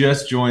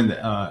just joined the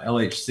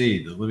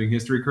LHC, the Living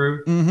History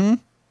Crew,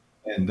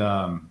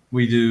 and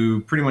we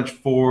do pretty much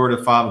 4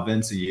 to 5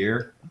 events a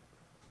year,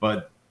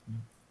 but.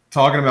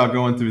 Talking about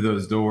going through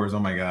those doors, oh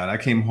my God! I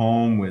came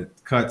home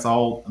with cuts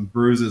and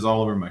bruises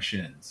all over my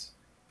shins,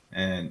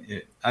 and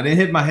I didn't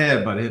hit my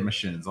head, but I hit my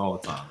shins all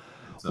the time.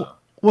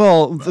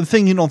 So, the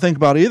thing you don't think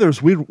about either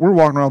is we're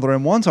walking around with our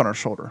M1s on our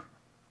shoulder,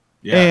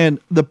 and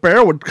the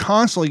barrel would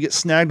constantly get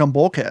snagged on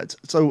bulkheads.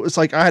 So it's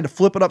like I had to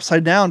flip it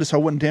upside down just so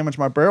I wouldn't damage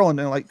my barrel, and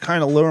then like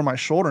kind of lower my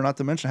shoulder. Not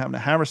to mention having a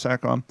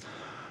haversack on.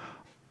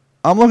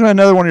 I'm looking at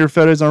another one of your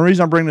photos, and the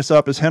reason I'm bringing this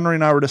up is Henry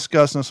and I were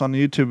discussing this on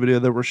the YouTube video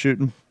that we're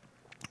shooting.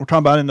 We're talking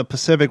about in the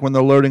Pacific when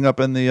they're loading up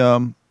in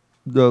the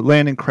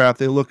landing craft.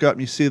 They look up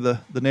and you see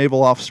the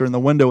naval officer in the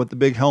window with the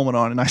big helmet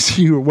on, and I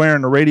see you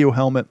wearing a radio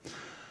helmet.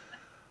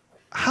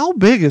 How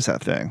big is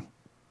that thing?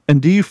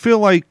 And do you feel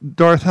like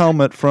Darth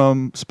Helmet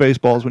from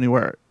Spaceballs when you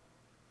wear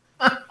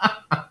it?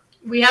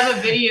 We have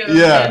a video.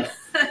 Yeah.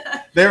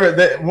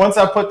 they once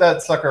I put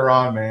that sucker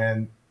on,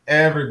 man,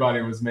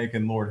 everybody was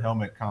making Lord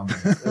Helmet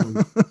comments. It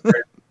was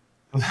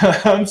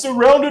great. I'm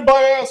surrounded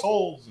by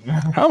assholes.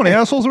 How many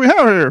assholes do we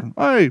have here?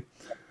 Hey.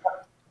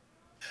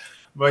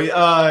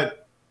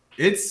 But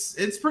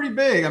it's pretty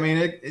big. I mean,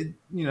 it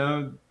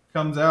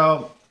comes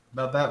out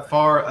about that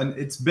far, and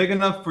it's big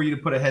enough for you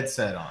to put a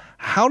headset on.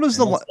 How does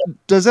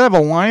does it have a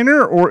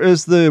liner, or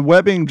is the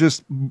webbing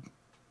just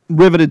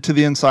riveted to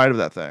the inside of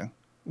that thing?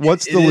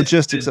 What's the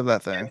logistics of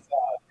that thing?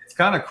 It's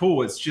kind of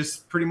cool. It's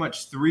just pretty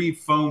much 3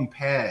 foam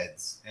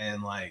pads,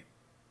 and like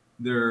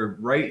they're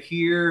right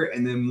here,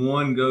 and then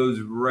one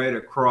goes right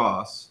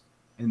across,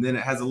 and then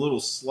it has a little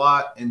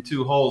slot and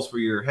 2 holes for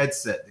your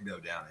headset to go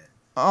down in.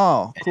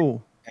 Oh,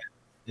 cool.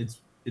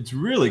 It's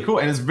really cool,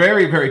 and it's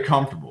very, very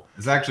comfortable.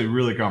 It's actually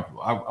really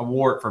comfortable. I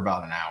wore it for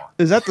about an hour.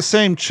 Is that the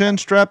same chin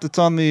strap that's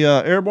on the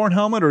airborne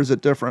helmet, or is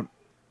it different?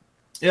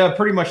 Yeah,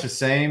 pretty much the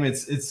same.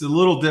 It's a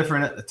little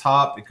different at the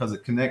top because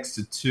it connects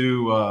to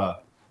 2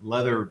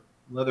 leather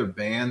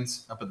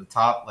bands up at the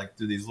top, like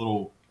through these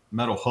little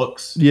metal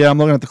hooks. Yeah, I'm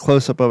looking at the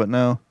close-up of it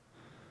now.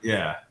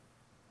 Yeah,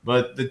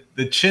 but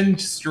the chin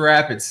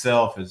strap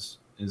itself is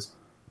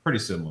pretty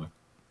similar.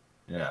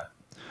 Yeah.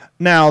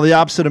 Now, the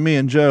opposite of me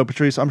and Joe,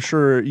 Patrice, I'm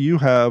sure you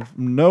have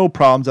no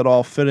problems at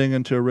all fitting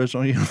into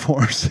original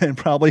uniforms and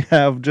probably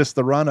have just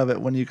the run of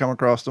it when you come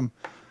across them.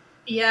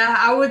 Yeah,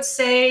 I would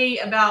say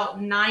about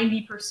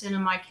 90%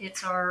 of my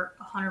kits are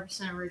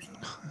 100% original.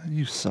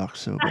 You suck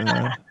so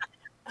bad.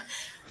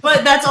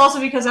 But that's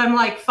also because I'm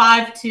like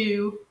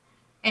 5'2"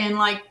 and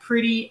like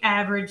pretty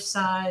average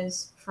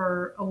size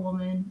for a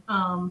woman.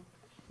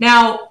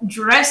 Now,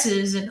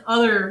 dresses and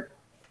other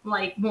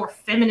like more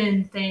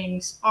feminine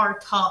things are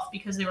tough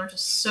because they were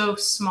just so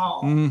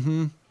small.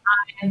 Mm-hmm.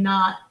 I am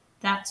not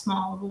that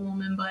small of a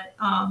woman,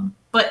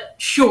 but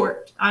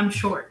short. I'm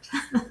short.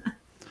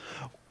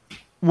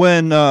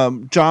 When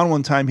John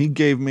one time he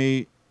gave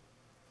me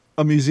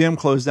a museum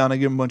closed down. I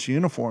gave him a bunch of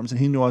uniforms, and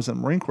he knew I was in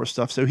Marine Corps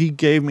stuff. So he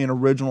gave me an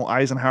original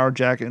Eisenhower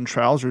jacket and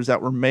trousers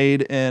that were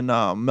made in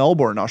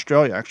Melbourne,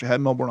 Australia. Actually, I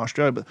had Melbourne,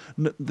 Australia, but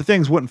the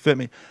things wouldn't fit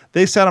me.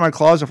 They sat in my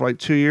closet for like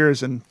 2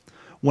 years, and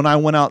when I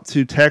went out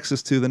to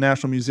Texas to the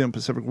National Museum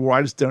Pacific War,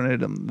 I just donated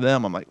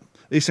them. I'm like,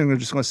 these things are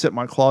just going to sit in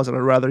my closet. I'd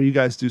rather you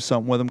guys do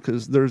something with them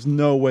because there's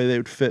no way they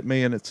would fit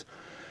me, and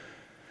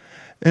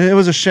it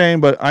was a shame,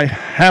 but I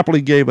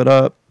happily gave it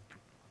up.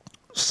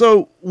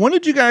 So when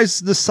did you guys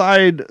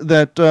decide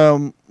that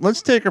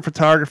let's take our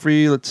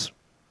photography? Have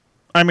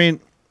you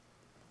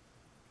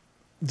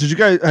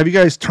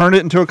guys turned it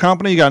into a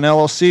company? You got an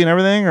LLC and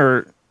everything,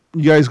 or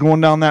you guys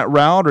going down that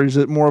route, or is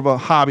it more of a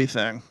hobby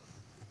thing?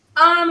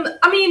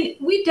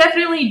 We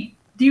definitely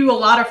do a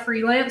lot of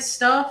freelance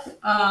stuff.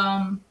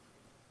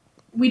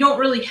 We don't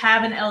really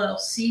have an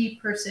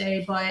LLC per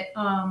se, but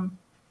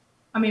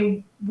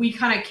we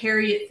kind of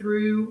carry it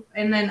through.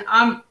 And then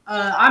I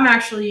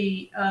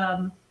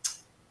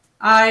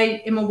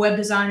am a web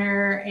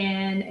designer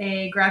and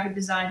a graphic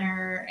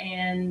designer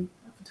and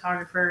a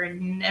photographer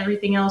and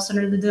everything else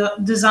under the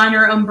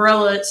designer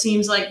umbrella, it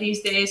seems like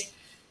these days.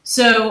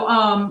 So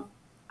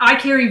I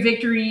carry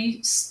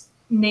Victory's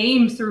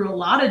name through a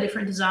lot of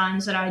different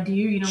designs that I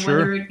do, Sure.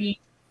 Whether it be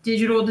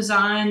digital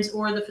designs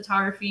or the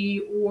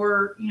photography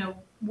or,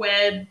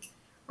 web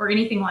or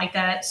anything like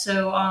that.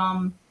 So,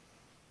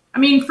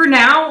 for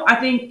now, I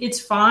think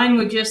it's fine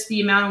with just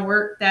the amount of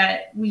work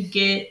that we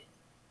get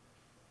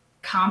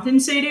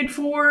compensated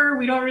for.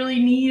 We don't really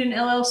need an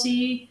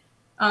LLC.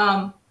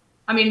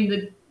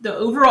 The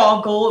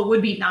overall goal, it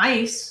would be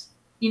nice,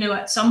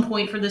 at some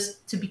point for this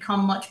to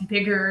become much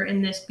bigger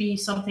and this be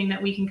something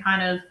that we can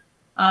kind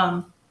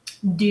of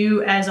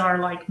do as our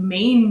like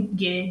main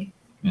gig.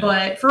 Yeah.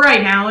 But for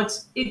right now,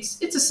 it's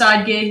a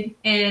side gig,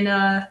 and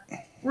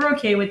we're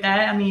okay with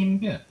that.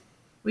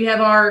 We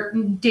have our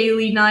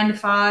daily 9 to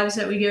 5s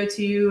that we go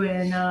to,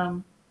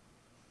 and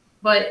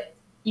but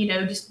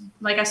just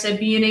like I said,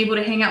 being able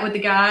to hang out with the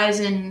guys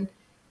and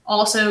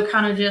also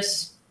kind of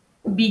just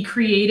be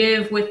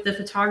creative with the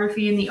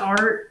photography and the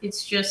art.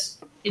 It's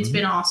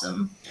been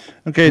awesome.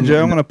 Okay,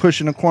 Joe, I'm going to push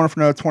you in the corner for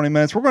another 20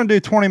 minutes. We're going to do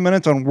 20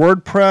 minutes on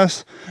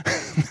WordPress.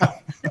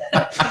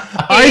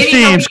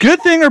 iThemes,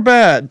 good thing or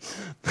bad?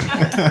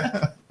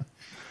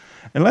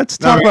 And let's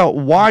talk about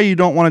why you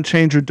don't want to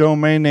change your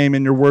domain name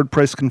in your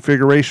WordPress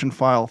configuration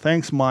file.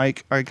 Thanks,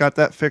 Mike. I got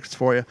that fixed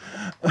for you.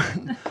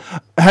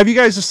 Have you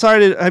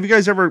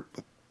guys ever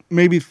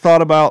maybe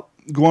thought about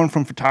going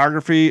from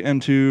photography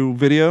into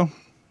video?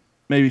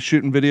 Maybe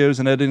shooting videos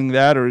and editing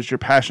that, or is your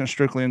passion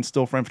strictly in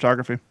still frame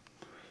photography?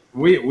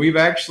 We've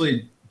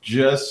actually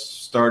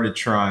just started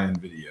trying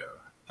video.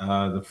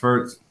 The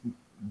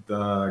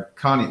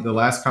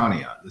last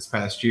Conneaut this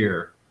past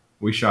year,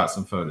 we shot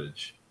some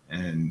footage,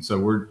 and so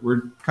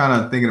we're kind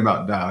of thinking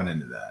about diving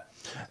into that.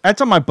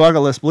 That's on my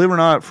bucket list. Believe it or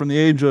not, from the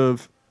age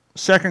of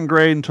second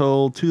grade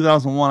until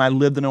 2001, I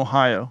lived in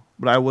Ohio,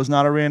 but I was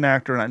not a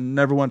reenactor, and I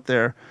never went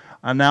there.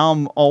 And now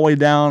I'm all the way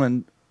down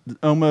and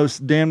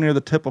almost damn near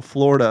the tip of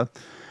Florida,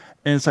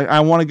 and it's like I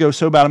want to go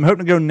so bad. I'm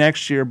hoping to go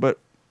next year, but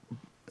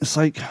it's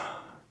like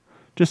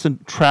just to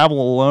travel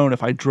alone.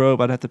 If I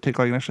drove, I'd have to take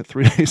like an extra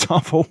 3 days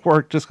off of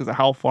work just because of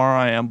how far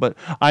I am. But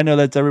I know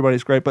that's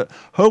everybody's great. But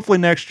hopefully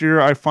next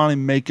year I finally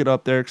make it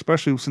up there,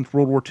 especially since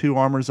World War II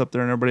armor's up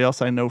there and everybody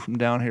else I know from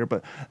down here.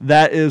 But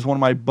that is one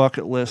of my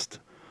bucket list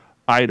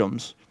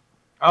items.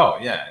 Oh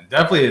yeah,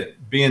 definitely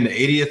being the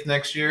 80th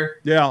next year.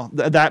 Yeah,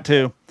 that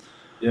too.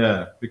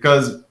 Yeah,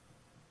 because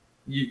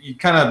you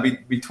kind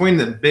of between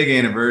the big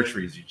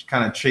anniversaries, you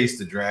kind of chase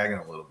the dragon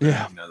a little bit.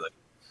 Yeah.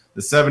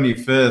 The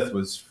 75th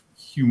was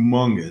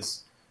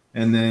humongous,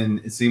 and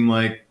then it seemed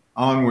like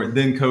onward.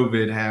 Then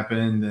COVID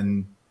happened,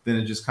 and then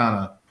it just kind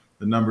of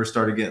the numbers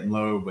started getting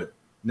low. But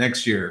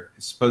next year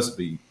it's supposed to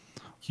be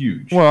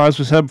huge. Well, as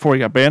we said before, you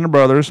got Band of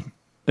Brothers.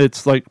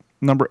 It's like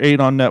number 8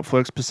 on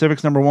Netflix.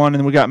 Pacific's number 1,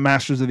 and then we got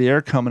Masters of the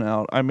Air coming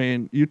out. I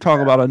mean, you talk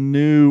about a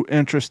new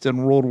interest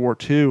in World War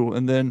II,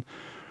 and then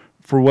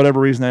for whatever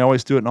reason, they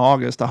always do it in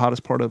August, the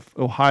hottest part of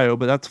Ohio,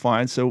 but that's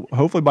fine. So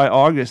hopefully by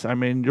August, I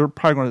mean, you're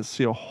probably going to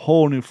see a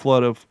whole new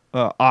flood of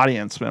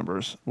audience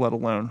members, let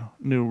alone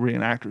new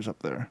reenactors up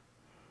there.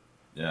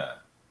 Yeah.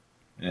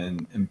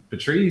 And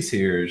Patrice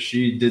here,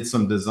 she did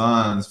some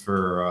designs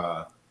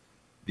for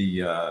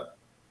the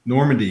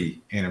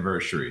Normandy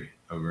anniversary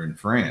over in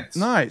France.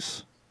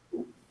 Nice.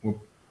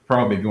 We'll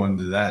probably go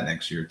into that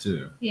next year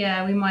too.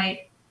 Yeah, we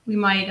might.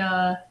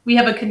 We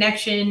have a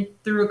connection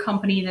through a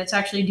company that's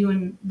actually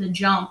doing the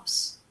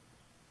jumps.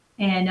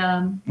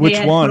 And which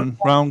one?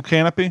 Round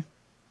Canopy?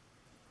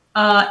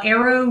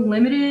 Aero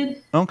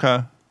Limited.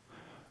 Okay.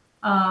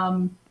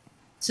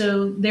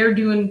 So they're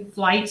doing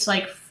flights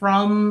like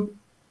from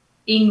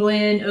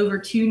England over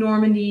to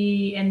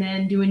Normandy, and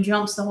then doing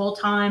jumps the whole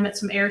time at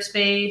some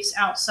airspace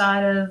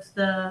outside of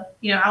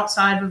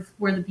outside of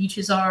where the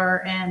beaches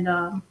are.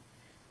 And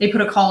they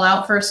put a call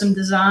out for some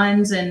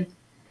designs, and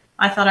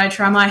I thought I'd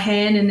try my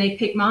hand, and they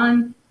picked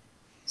mine.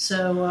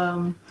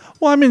 So,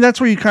 well, I mean, that's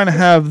where you kind of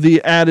have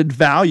the added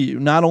value.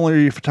 Not only are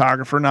you a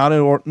photographer,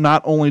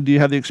 not only do you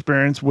have the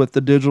experience with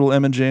the digital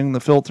imaging, the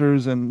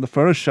filters, and the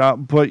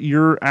Photoshop, but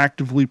you're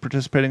actively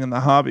participating in the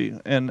hobby.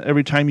 And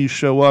every time you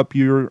show up,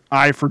 your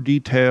eye for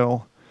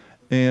detail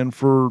and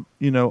for,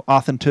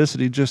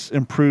 authenticity just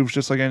improves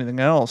just like anything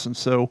else. And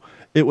so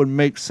it would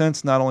make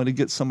sense not only to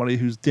get somebody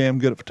who's damn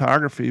good at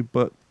photography,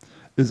 but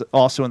is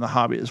also in the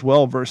hobby as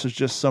well, versus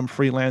just some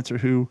freelancer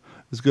who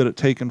is good at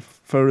taking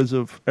photos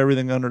of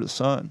everything under the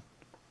sun.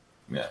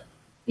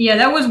 Yeah,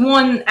 that was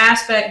one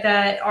aspect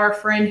that our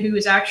friend, who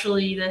is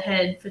actually the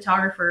head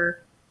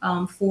photographer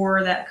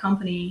for that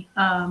company,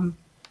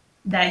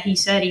 that he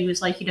said, he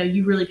was like,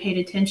 you really paid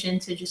attention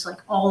to just like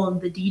all of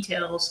the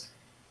details,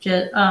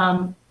 just,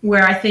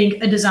 where I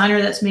think a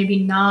designer that's maybe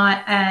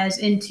not as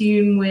in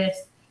tune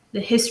with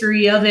the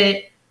history of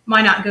it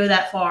might not go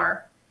that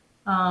far.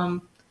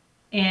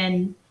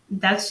 And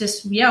that's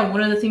just,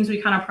 one of the things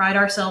we kind of pride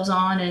ourselves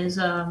on is,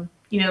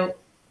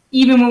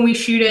 even when we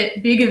shoot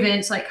at big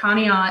events like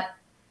Conneaut,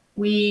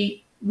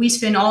 we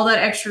spend all that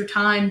extra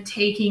time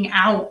taking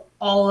out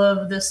all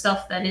of the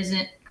stuff that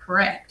isn't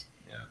correct,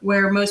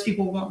 where most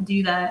people won't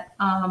do that.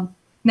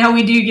 Now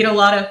we do get a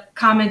lot of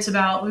comments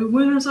about,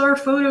 when is our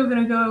photo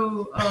going to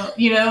go,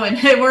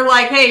 and we're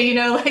like, hey,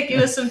 give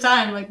us some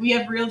time. Like, we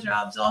have real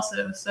jobs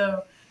also.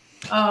 So,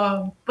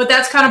 but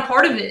that's kind of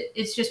part of it.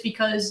 It's just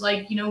because,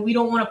 we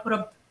don't want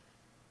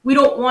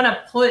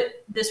to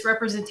put this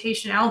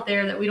representation out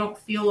there that we don't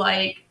feel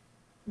like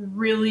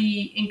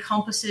really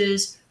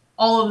encompasses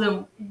all of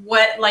the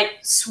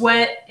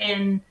sweat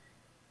and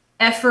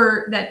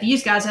effort that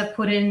these guys have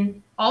put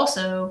in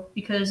also,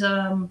 because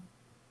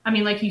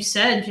like you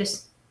said,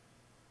 just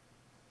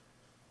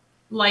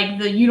like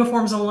the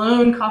uniforms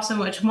alone cost so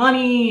much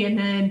money, and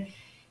then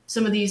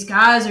some of these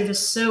guys are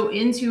just so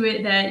into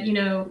it that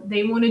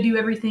they want to do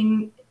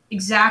everything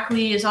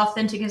exactly as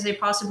authentic as they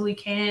possibly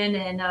can,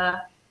 and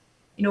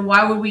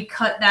why would we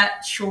cut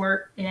that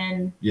short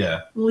and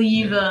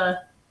leave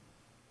a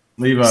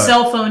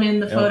cell phone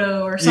in the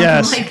photo or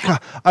something like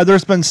that?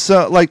 There's been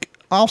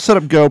I'll set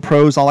up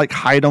GoPros, I'll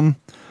hide them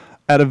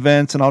at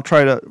events, and I'll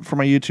try to, for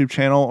my YouTube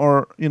channel,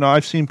 or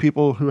I've seen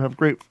people who have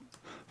great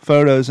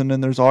photos, and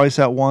then there's always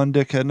that one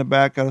dickhead in the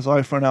back got his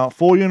iPhone out,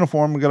 full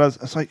uniform,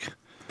 it's like,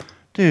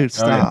 dude,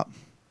 stop.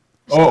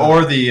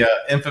 Or the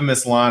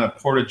infamous line of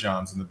Porta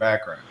Johns in the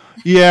background.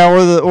 Yeah,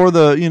 or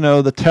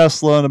the the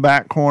Tesla in the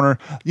back corner.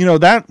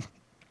 That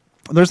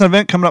there's an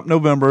event coming up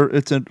November.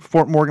 It's in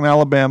Fort Morgan,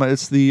 Alabama.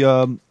 It's the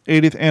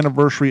 80th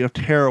anniversary of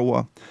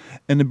Tarawa.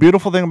 And the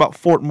beautiful thing about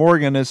Fort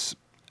Morgan is,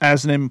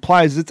 as the name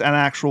implies, it's an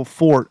actual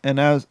fort, and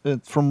as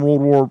it's from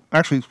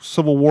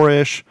Civil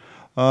War-ish.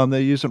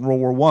 They used it in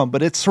World War I,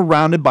 but it's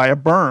surrounded by a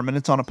berm, and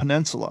it's on a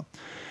peninsula.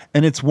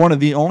 And it's one of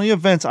the only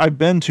events I've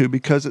been to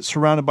because it's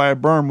surrounded by a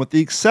berm, with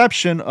the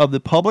exception of the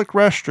public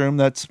restroom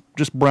that's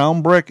just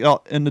brown brick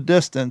out in the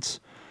distance.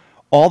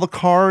 All the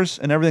cars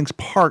and everything's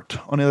parked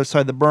on the other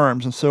side of the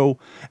berms,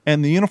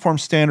 and the uniform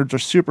standards are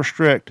super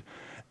strict.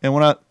 And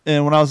when I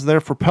was there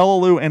for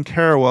Peleliu and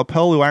Tarawa,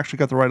 Peleliu actually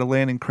got the right of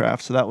landing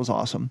craft, so that was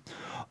awesome.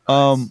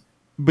 Nice.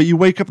 But you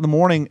wake up in the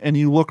morning and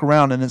you look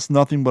around, and it's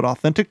nothing but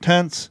authentic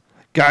tents,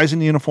 guys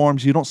in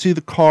uniforms. You don't see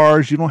the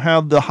cars. You don't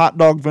have the hot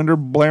dog vendor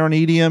blaring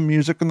EDM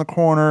music in the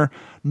corner.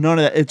 None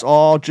of that. It's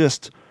all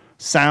just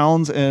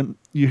sounds, and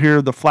you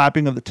hear the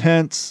flapping of the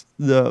tents,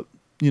 the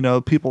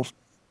people's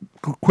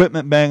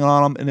equipment banging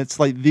on them, and it's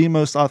like the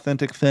most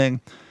authentic thing,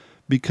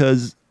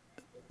 because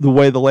the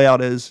way the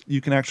layout is,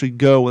 you can actually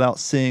go without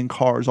seeing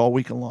cars all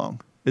weekend long.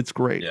 It's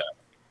great. Yeah.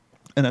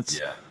 And it's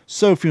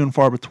so few and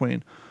far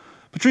between.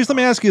 Patrice, let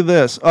me ask you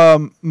this.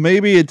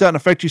 Maybe it doesn't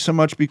affect you so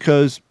much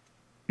because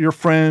your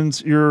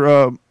friends,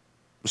 your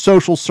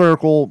social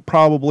circle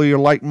probably are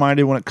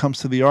like-minded when it comes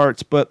to the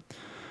arts, but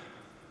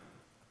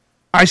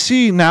I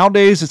see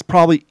nowadays it's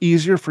probably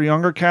easier for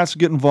younger cats to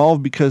get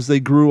involved because they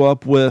grew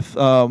up with,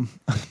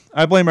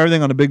 I blame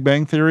everything on the Big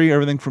Bang Theory,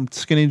 everything from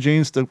skinny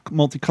jeans to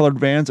multicolored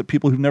Vans that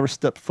people who've never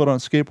stepped foot on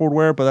skateboard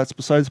wear, but that's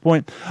besides the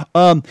point.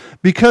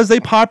 Because they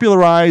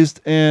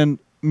popularized and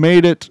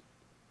made it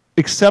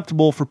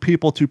acceptable for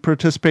people to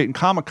participate in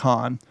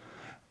Comic-Con,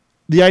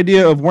 the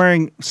idea of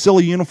wearing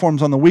silly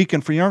uniforms on the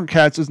weekend for younger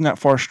cats isn't that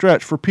far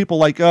stretched. For people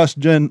like us,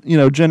 Gen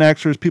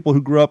Xers, people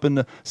who grew up in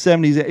the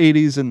 70s and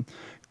 80s, and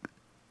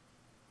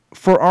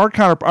for our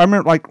counterpart, I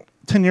remember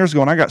 10 years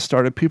ago when I got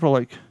started, people are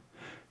like,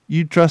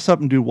 you dress up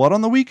and do what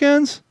on the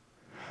weekends?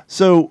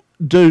 So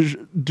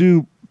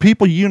do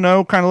people kind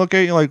of look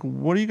at you like,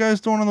 what are you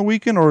guys doing on the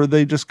weekend? Or are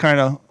they just kind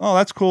of, oh,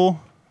 that's cool,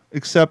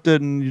 accept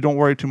it, and you don't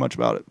worry too much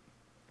about it?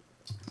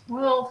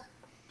 Well,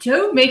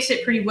 Joe makes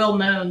it pretty well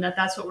known that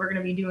that's what we're going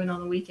to be doing on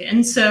the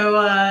weekend.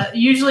 So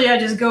usually I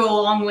just go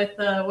along with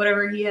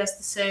whatever he has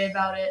to say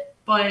about it.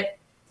 But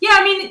yeah,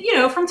 I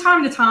mean, from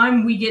time to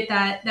time we get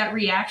that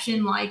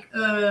reaction like,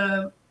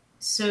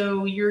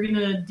 so you're going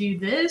to do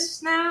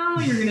this now?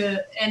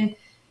 And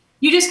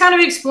you just kind of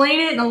explain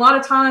it. And a lot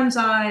of times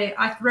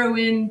I throw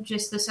in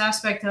just this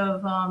aspect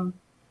of,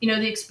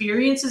 the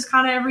experience is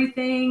kind of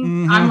everything.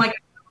 Mm-hmm. I'm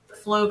like a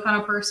flow kind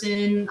of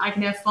person. I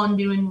can have fun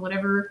doing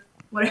whatever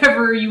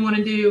you want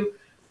to do.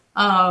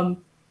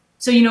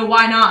 So,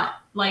 why not?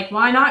 Like,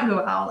 why not go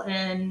out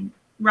and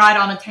ride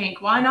on a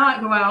tank? Why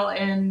not go out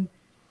and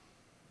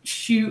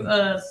shoot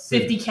a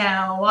 50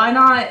 cal? Why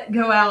not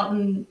go out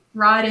and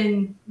ride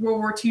in World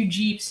War II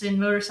Jeeps and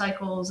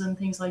motorcycles and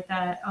things like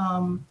that?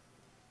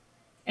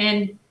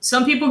 And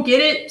some people get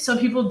it, some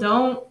people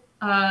don't.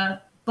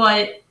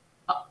 But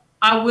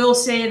I will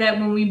say that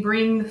when we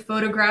bring the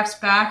photographs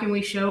back and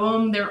we show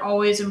them, they're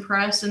always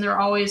impressed and they're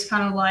always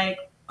kind of like,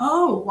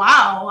 oh,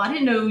 wow, I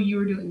didn't know you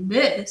were doing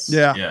this.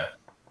 Yeah.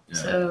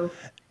 So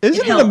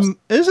isn't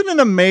it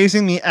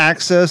amazing the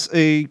access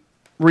a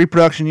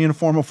reproduction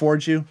uniform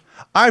affords you?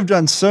 I've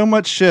done so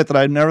much shit that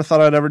I never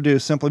thought I'd ever do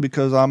simply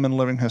because I'm in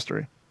living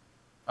history.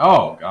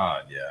 Oh,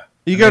 God, yeah.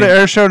 You go to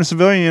air show in a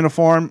civilian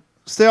uniform,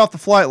 stay off the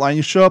flight line,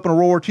 you show up in a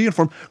World War II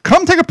uniform,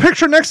 come take a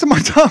picture next to my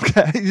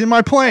Tomcat in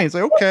my plane. It's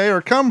like, okay,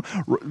 or come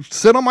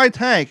sit on my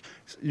tank.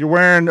 You're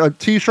wearing a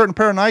T-shirt and a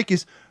pair of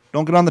Nikes.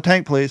 Don't get on the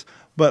tank, please.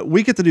 But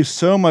we get to do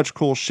so much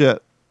cool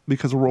shit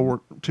because of World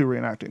War II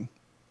reenacting.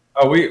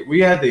 Oh, we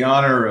had the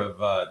honor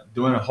of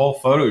doing a whole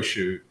photo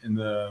shoot in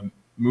the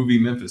movie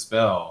Memphis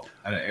Belle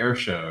at an air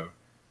show,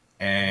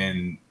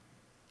 and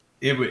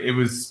it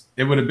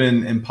would have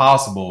been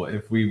impossible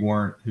if we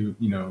weren't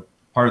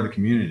part of the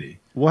community.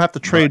 We'll have to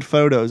trade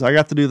photos. I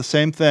got to do the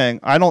same thing.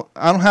 I don't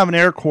have an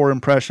Air Corps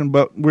impression,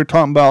 but we're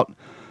talking about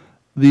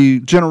the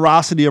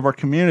generosity of our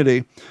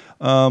community.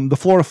 The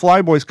Florida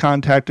Flyboys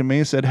contacted me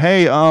and said,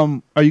 "Hey,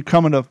 are you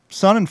coming to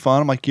Sun and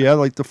Fun?" I'm like, "Yeah."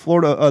 Like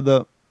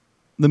the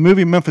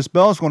movie Memphis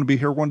Belle is going to be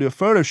here. We're going to do a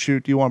photo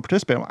shoot. Do you want to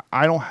participate? I'm like,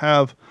 I don't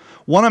have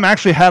one. I'm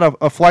actually had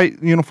a flight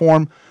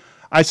uniform.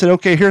 I said,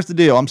 okay, here's the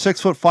deal. I'm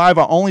 6'5".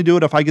 I'll only do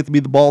it if I get to be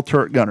the ball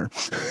turret gunner.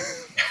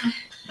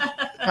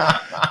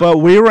 But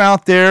we were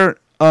out there,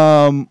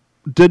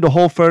 did the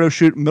whole photo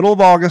shoot, middle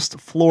of August,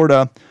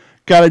 Florida.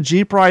 Got a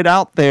Jeep ride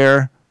out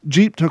there.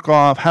 Jeep took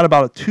off, had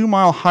about a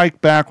 2-mile hike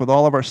back with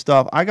all of our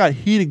stuff. I got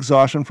heat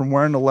exhaustion from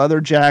wearing the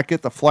leather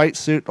jacket, the flight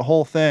suit, the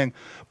whole thing.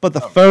 But the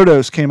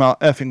photos came out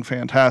effing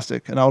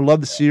fantastic, and I would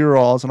love to see your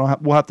alls. And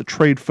we'll have to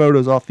trade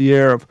photos off the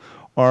air of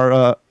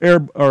our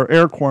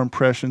Air Corps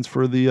impressions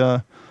for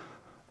the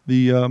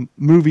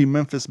movie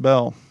Memphis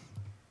Belle.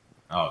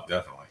 Oh,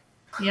 definitely.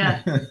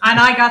 Yeah, and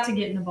I got to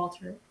get in the ball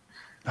turret.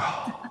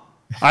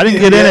 I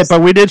didn't get in it,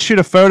 but we did shoot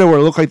a photo where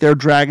it looked like they were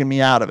dragging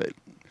me out of it.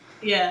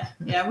 Yeah,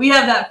 we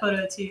have that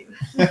photo too.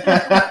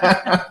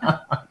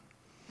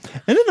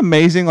 Isn't it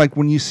amazing, like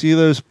when you see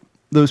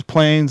those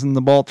planes and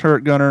the ball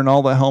turret gunner and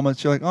all the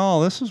helmets, you're like,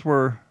 oh, this is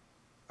where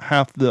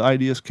half the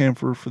ideas came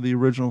for the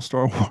original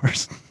Star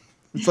Wars.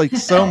 It's like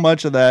so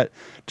much of that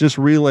just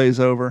relays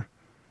over.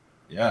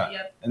 Yeah,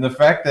 yep. And the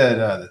fact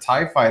that the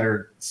TIE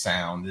Fighter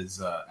sound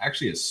is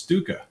actually a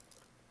Stuka.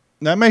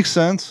 That makes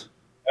sense.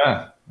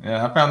 Yeah.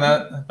 I found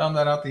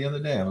that out the other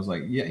day. I was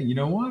like, yeah, you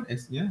know what?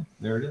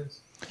 There it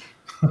is.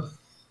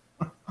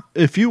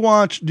 If you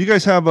watch, do you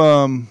guys have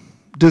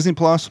Disney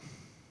Plus?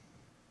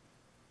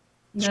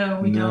 No,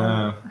 we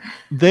don't.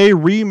 They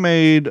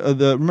remade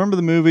remember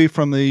the movie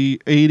from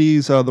the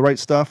 80s, The Right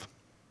Stuff?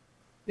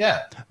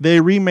 Yeah. They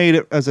remade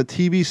it as a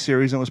TV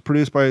series and it was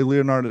produced by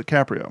Leonardo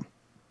DiCaprio.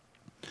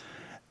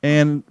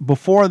 And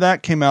before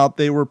that came out,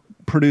 they were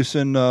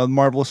producing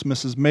Marvelous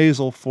Mrs.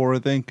 Maisel for, I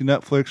think,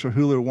 Netflix or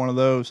Hulu, or one of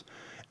those.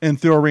 And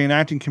through our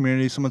reenacting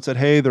community, someone said,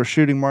 hey, they're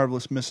shooting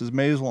Marvelous Mrs.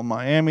 Maisel in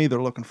Miami.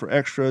 They're looking for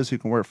extras who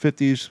can wear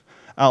 50s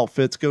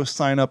outfits. Go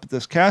sign up at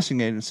this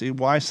casting agency.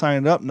 Well, I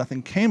signed up.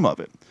 Nothing came of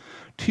it.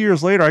 2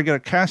 years later, I get a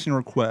casting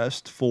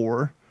request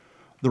for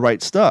The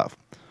Right Stuff.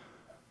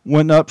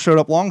 Went up, showed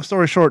up. Long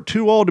story short,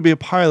 too old to be a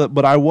pilot,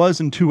 but I was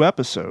in 2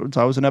 episodes.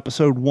 I was in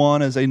episode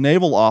 1 as a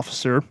naval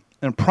officer.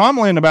 And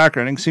prominently in the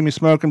background, you can see me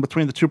smoking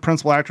between the 2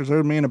 principal actors.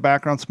 There me in the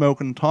background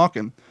smoking and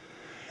talking.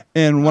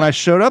 And when I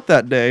showed up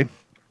that day,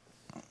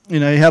 you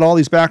had all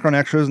these background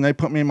extras, and they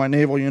put me in my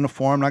naval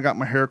uniform, and I got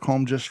my hair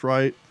combed just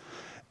right.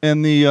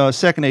 And the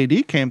second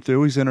AD came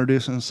through. He's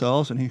introducing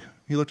himself, and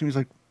he looked at me. He's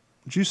like,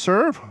 did you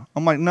serve?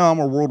 I'm like, no, I'm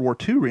a World War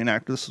II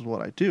reenactor. This is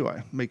what I do.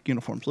 I make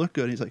uniforms look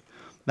good. He's like,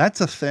 that's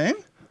a thing?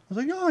 I was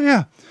like, oh,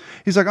 yeah.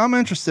 He's like, I'm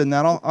interested in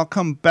that. I'll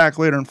come back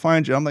later and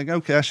find you. I'm like,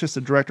 okay, that's just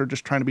the director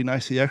just trying to be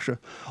nice to the extra.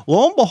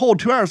 Lo and behold,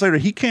 2 hours later,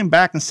 he came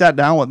back and sat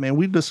down with me, and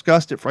we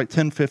discussed it for like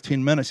 10,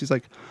 15 minutes. He's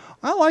like,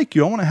 I like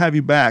you. I want to have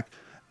you back.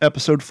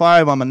 Episode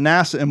 5, I'm a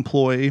NASA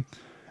employee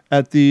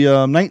at the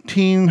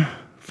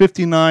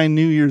 1959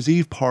 New Year's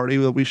Eve party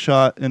that we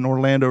shot in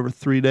Orlando over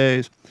 3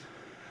 days.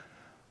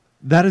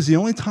 That is the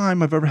only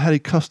time I've ever had a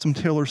custom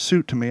tailored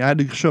suit to me. I had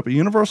to show up at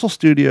Universal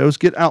Studios,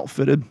 get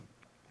outfitted.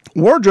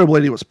 Wardrobe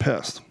lady was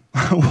pissed.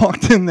 I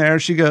walked in there.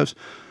 She goes,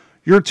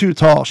 you're too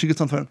tall. She gets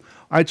on the phone.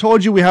 I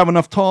told you we have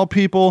enough tall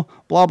people,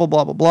 blah, blah,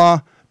 blah, blah, blah.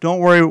 Don't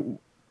worry.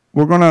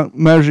 We're going to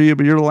measure you,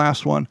 but you're the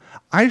last one.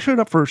 I showed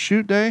up for a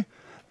shoot day.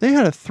 They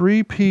had a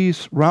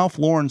 3-piece Ralph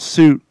Lauren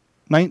suit,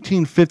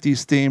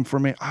 1950s theme for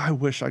me. I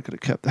wish I could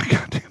have kept that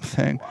goddamn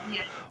thing.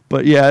 Yeah.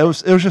 But yeah, it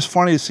was just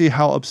funny to see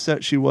how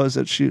upset she was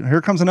that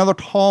here comes another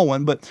tall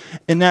one. But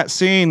on that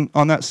scene,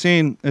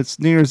 it's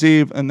New Year's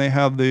Eve, and they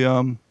have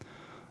the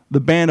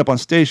band up on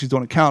stage. She's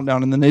doing a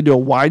countdown, and then they do a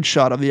wide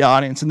shot of the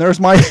audience, and there's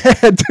my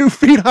head 2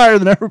 feet higher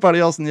than everybody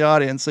else in the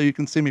audience, so you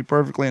can see me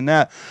perfectly in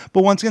that.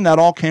 But once again, that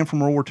all came from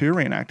World War II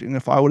reenacting.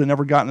 If I would have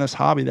never gotten this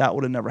hobby, that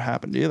would have never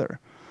happened either.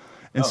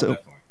 And definitely.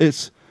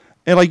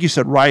 And like you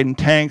said, riding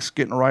tanks,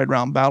 getting to ride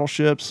around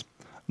battleships,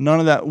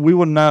 none of that. We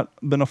would not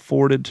have been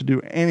afforded to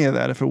do any of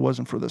that if it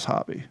wasn't for this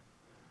hobby.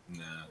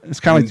 No. It's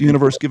kind of like the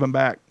universe giving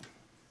back.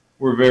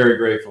 We're very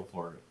grateful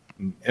for it.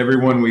 And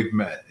everyone we've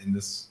met in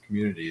this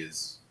community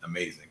is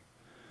amazing.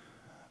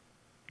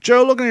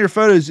 Joe, looking at your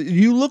photos,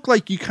 you look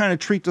like you kind of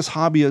treat this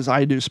hobby as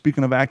I do.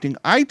 Speaking of acting,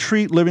 I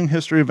treat living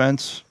history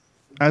events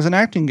as an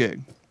acting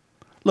gig.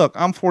 Look,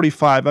 I'm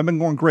 45. I've been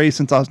going gray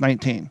since I was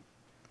 19.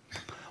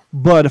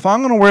 But if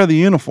I'm going to wear the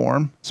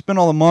uniform, spend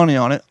all the money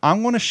on it,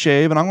 I'm going to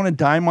shave and I'm going to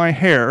dye my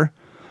hair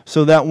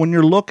so that when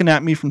you're looking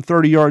at me from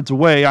 30 yards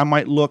away, I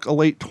might look a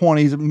late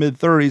 20s, mid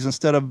 30s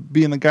instead of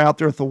being the guy out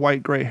there with the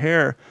white gray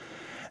hair.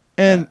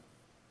 And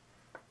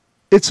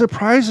it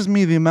surprises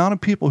me the amount of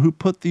people who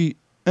put the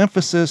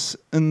emphasis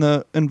in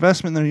the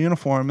investment in their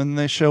uniform, and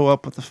they show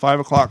up with the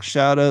 5 o'clock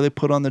shadow, they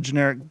put on the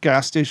generic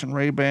gas station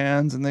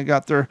Ray-Bans, and they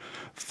got their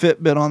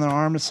Fitbit on their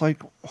arm. It's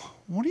like,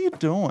 what are you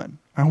doing?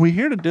 Are we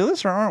here to do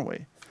this or aren't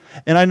we?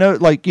 And I know,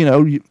 like,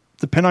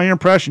 depending on your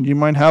impression, you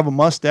might have a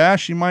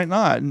mustache, you might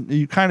not. And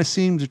you kind of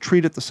seem to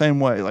treat it the same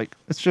way. Like,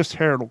 it's just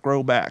hair, it'll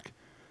grow back.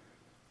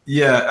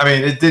 Yeah, I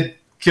mean, it did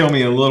kill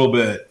me a little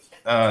bit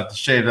to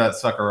shave that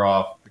sucker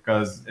off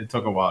because it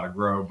took a while to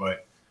grow,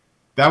 but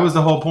that was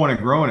the whole point of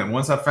growing it.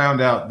 Once I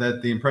found out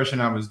that the impression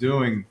I was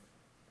doing,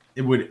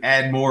 it would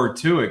add more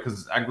to it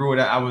because I grew it.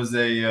 I was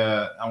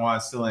I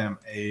still am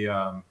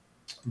a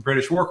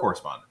British war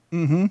correspondent.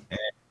 Mm-hmm. And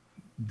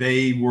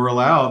they were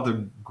allowed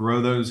to grow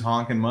those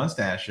honking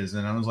mustaches.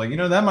 And I was like,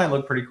 that might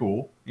look pretty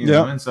cool. You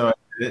know? And so I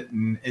did it,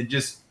 and it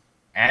just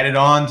added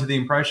on to the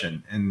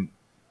impression.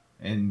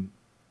 And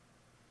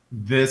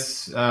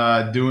this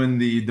doing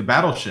the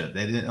battleship,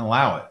 they didn't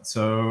allow it.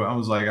 So I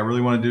was like, I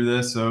really want to do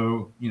this.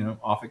 So,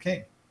 off it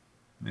came,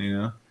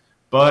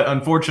 But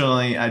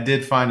unfortunately, I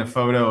did find a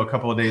photo a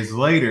couple of days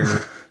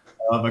later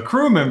of a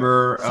crew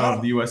member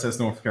of the USS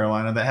North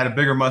Carolina that had a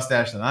bigger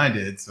mustache than I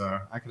did. So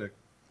I could have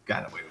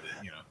gotten away with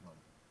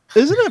it,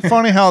 Isn't it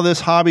funny how this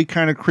hobby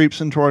kind of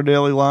creeps into our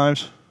daily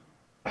lives?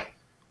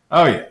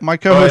 Oh, yeah. My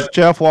co-host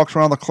Jeff walks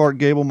around the Clark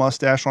Gable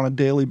mustache on a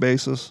daily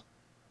basis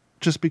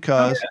just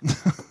because. Oh,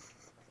 yeah.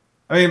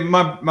 I mean,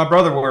 my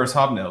brother wears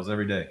hobnails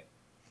every day,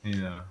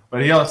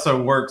 but he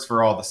also works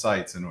for all the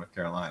sites in North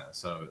Carolina.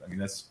 So, I mean,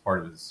 that's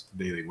part of his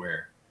daily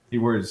wear. He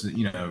wears,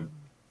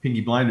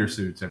 Pinky Blinder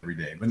suits every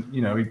day, but,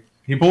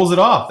 he pulls it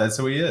off. That's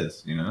who he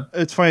is,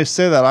 It's funny to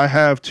say that. I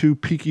have 2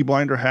 Peaky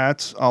Blinder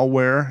hats I'll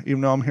wear,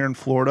 even though I'm here in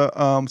Florida.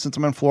 Since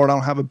I'm in Florida, I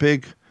don't have a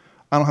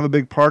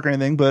big park or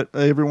anything, but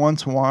every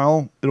once in a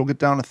while, it'll get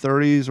down to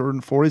 30s or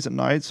in 40s at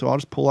night. So I'll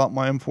just pull out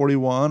my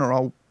M41, or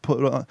I'll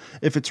put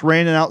if it's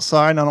raining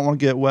outside and I don't want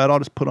to get wet, I'll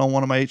just put on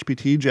one of my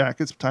HPT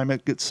jackets. By the time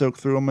it gets soaked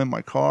through them in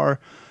my car.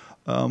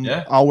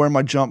 I'll wear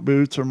my jump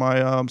boots or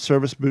my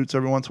service boots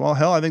every once in a while.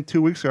 Hell, I think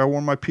 2 weeks ago I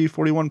wore my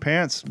P41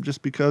 pants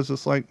just because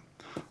it's like,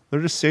 they're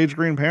just sage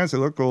green pants. They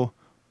look cool.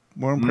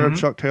 Wear a pair of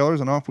Chuck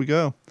Taylors and off we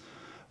go.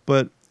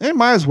 But it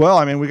might as well.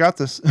 I mean, we got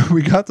this.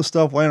 We got the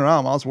stuff laying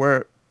around. I'll just wear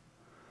it.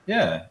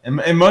 Yeah,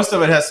 and most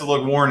of it has to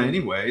look worn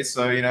anyway.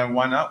 So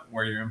why not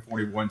wear your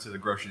M41 to the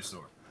grocery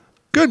store?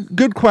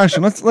 Good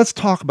question. Let's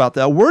talk about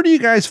that. Where do you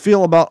guys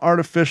feel about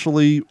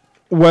artificially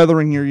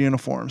weathering your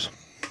uniforms?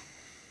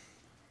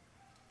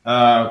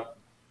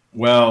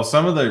 Well,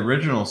 some of the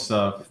original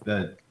stuff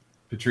that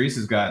Patrice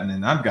has gotten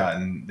and I've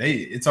gotten,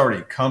 it's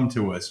already come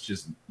to us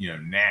just,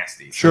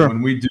 nasty. Sure. So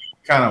when we do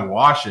kind of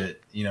wash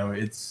it,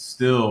 it's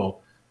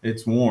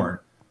worn.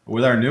 But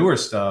with our newer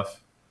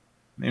stuff,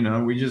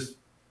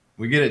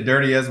 we get it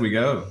dirty as we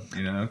go,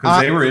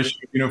 because they were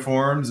issued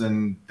uniforms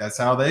and that's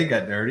how they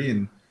got dirty.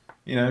 And,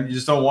 you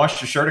just don't wash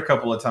your shirt a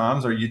couple of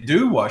times, or you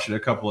do wash it a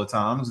couple of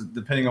times,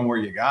 depending on where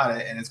you got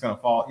it. And it's going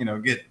to fall,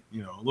 get,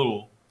 a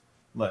little,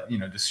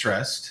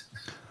 distressed.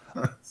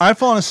 I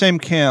fall in the same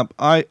camp.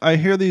 I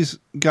hear these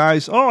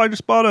guys, I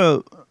just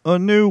bought a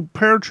new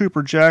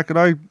paratrooper jacket.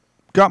 I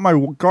got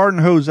my garden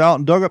hose out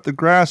and dug up the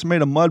grass and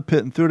made a mud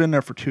pit and threw it in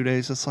there for 2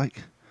 days. It's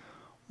like,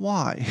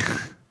 why?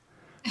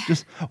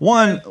 Just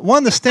one,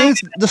 the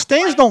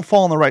stains don't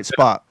fall in the right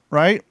spot,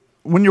 right?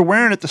 When you're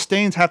wearing it, the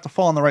stains have to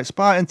fall in the right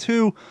spot. And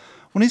 2,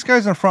 when these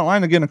guys in the front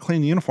line are getting a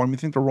clean uniform, you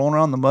think they're rolling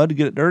around in the mud to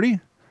get it dirty?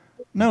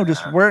 No,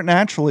 just wear it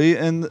naturally,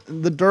 and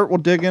the dirt will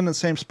dig in the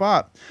same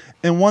spot.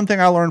 And one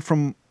thing I learned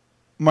from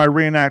my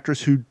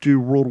reenactors who do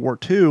World War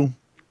II,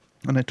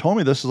 and they told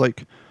me this, is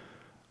like,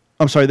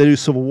 they do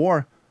Civil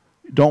War.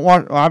 Don't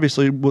wash,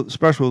 obviously,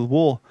 especially with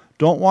wool,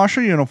 don't wash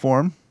your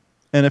uniform.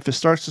 And if it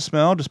starts to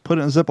smell, just put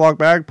it in a Ziploc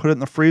bag, put it in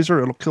the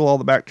freezer. It'll kill all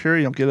the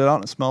bacteria. You'll get it out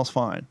and it smells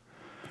fine.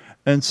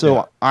 And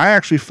so I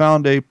actually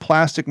found a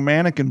plastic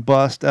mannequin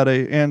bust at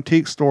an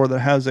antique store that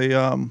has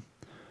a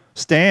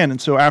stand.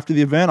 And so after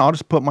the event, I'll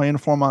just put my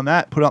uniform on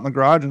that, put it out in the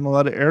garage, and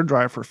let it air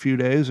dry for a few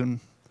days. And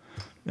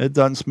it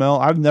doesn't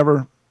smell.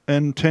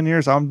 In 10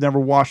 years, I've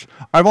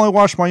only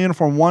washed my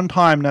uniform one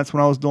time, and that's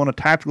when I was doing a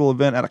tactical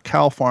event at a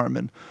cow farm.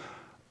 And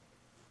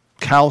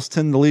cows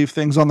tend to leave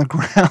things on the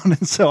ground,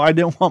 and so I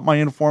didn't want my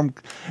uniform,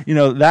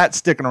 that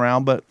sticking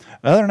around. But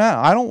other than that,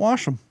 I don't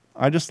wash them.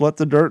 I just let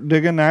the dirt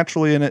dig in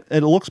naturally, and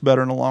it looks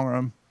better in the long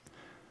run.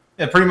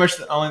 Yeah, pretty much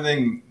the only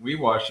thing we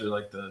wash are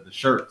like the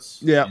shirts.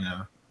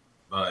 Yeah.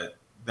 But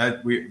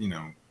that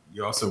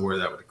you also wear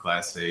that with the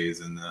Class A's,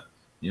 and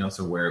you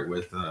also wear it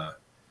with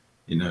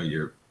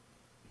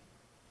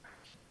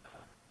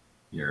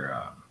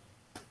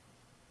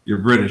your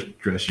British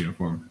dress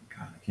uniform.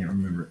 God, I can't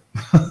remember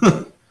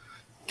it.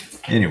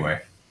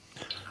 Anyway.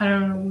 I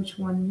don't know which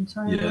one.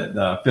 Sorry. Yeah,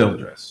 the field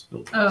dress.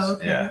 Oh,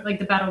 okay. Yeah. Like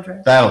the battle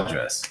dress. Battle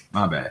dress.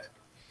 My bad.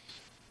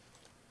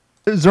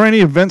 Is there any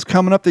events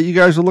coming up that you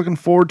guys are looking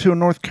forward to in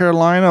North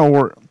Carolina?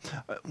 Or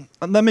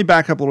let me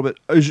back up a little bit.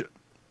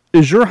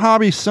 Is your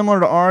hobby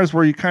similar to ours,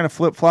 where you kind of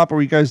flip-flop,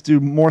 or you guys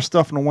do more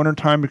stuff in the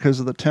wintertime because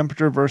of the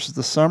temperature versus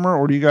the summer,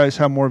 or do you guys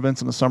have more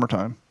events in the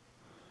summertime?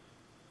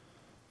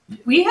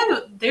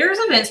 There's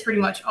events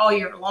pretty much all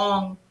year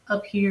long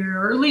up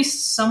here, or at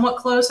least somewhat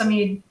close. I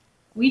mean,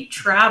 we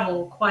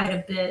travel quite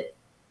a bit.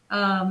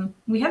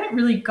 We haven't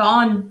really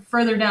gone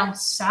further down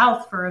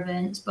south for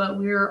events, but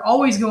we're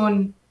always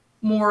going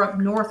more up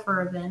north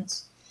for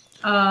events.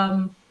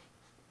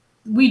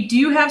 We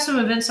do have some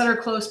events that are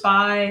close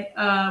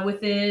by,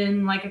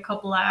 within like a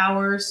couple of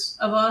hours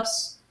of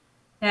us,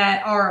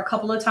 that are a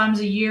couple of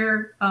times a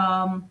year,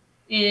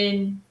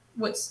 in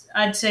what's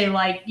I'd say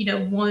like,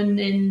 one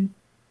in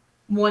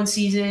one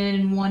season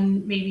and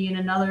one maybe in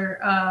another.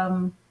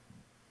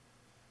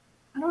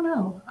 I don't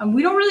know.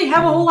 We don't really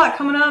have a whole lot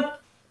coming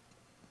up.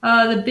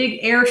 The big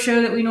air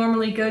show that we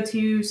normally go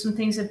to, some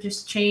things have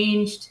just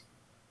changed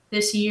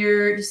this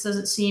year. It just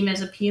doesn't seem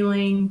as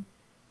appealing.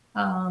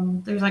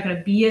 There's not going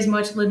to be as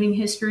much living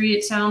history,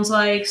 it sounds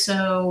like.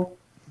 So,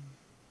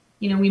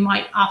 we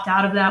might opt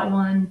out of that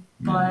one.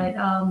 But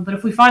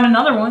if we find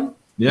another one,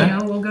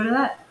 we'll go to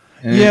that.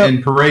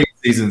 And parade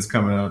season's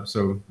coming up,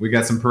 so we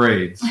got some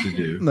parades to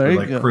do. There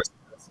you go.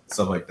 Christmas,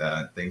 stuff like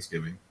that,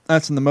 Thanksgiving.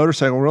 That's when the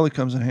motorcycle really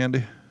comes in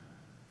handy.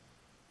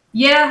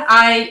 Yeah,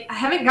 I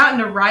haven't gotten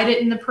to ride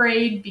it in the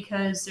parade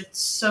because there's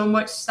so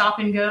much stop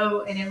and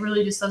go, and it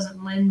really just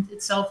doesn't lend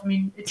itself. I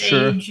mean, it's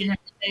age and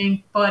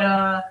everything. But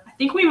I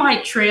think we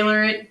might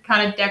trailer it,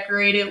 kind of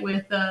decorate it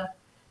with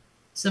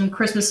some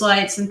Christmas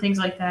lights and things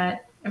like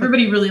that.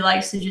 Everybody really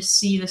likes to just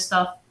see the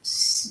stuff,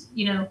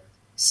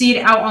 see it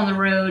out on the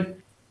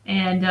road.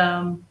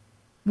 And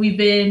we've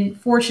been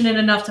fortunate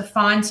enough to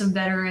find some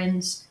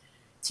veterans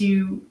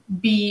to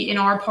be in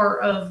our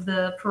part of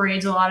the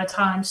parades a lot of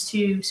times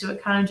too. So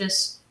it kind of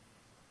just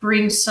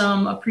brings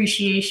some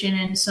appreciation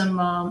and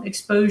some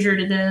exposure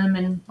to them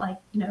and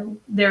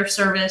their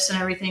service and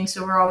everything.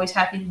 So we're always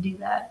happy to do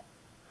that.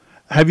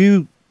 Have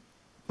you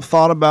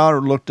thought about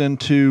or looked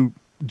into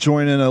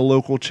joining a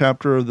local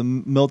chapter of the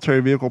Military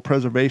Vehicle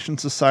Preservation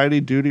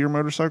Society due to your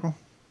motorcycle?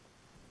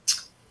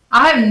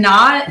 I have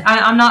not.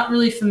 I'm not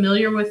really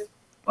familiar with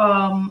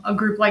a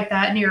group like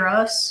that near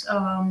us.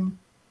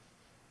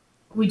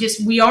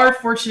 We are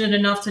fortunate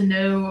enough to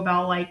know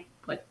about like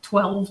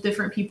 12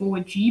 different people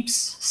with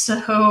Jeeps.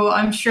 So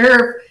I'm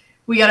sure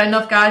we got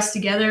enough guys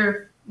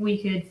together,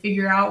 we could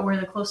figure out where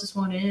the closest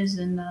one is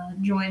and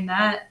join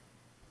that.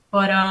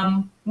 But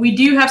we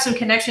do have some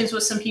connections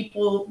with some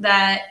people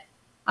that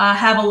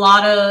have a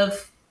lot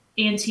of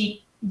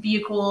antique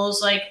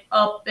vehicles like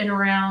up and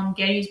around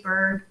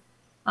Gettysburg,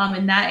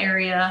 in that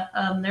area.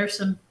 There's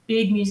some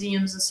big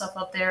museums and stuff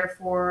up there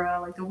for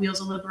like the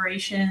Wheels of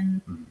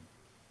Liberation.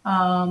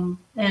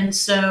 And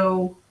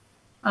so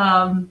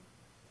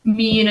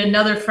me and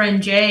another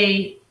friend,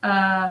 Jay,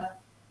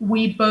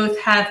 we both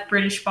have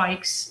British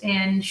bikes,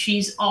 and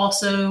she's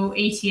also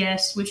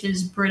ATS, which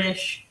is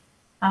British.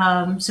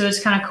 So it's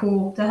kind of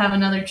cool to have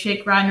another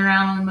chick riding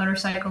around on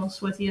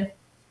motorcycles with you.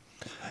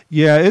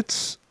 Yeah, I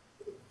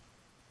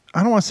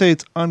don't want to say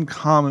it's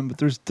uncommon, but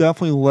there's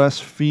definitely less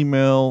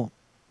female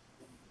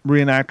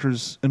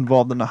reenactors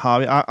involved in the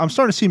hobby. I'm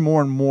starting to see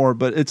more and more,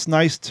 but it's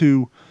nice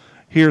to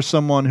hear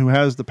someone who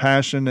has the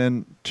passion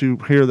and to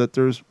hear that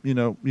there's,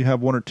 you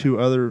have one or two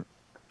other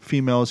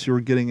females who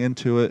are getting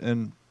into it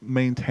and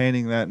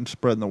maintaining that and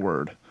spreading the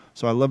word.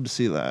 So I love to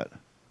see that.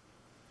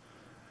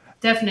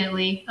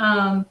 Definitely.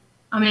 I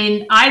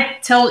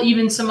tell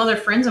even some other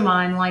friends of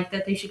mine like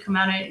that they should come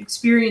out and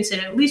experience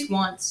it at least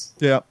once.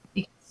 Yeah.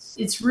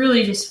 It's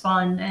really just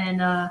fun,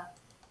 and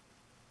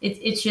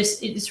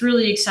it's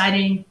really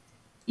exciting.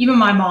 Even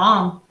my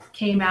mom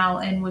came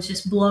out and was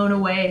just blown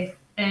away,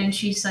 and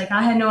she's like,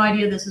 I had no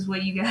idea this is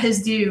what you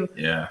guys do.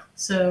 Yeah.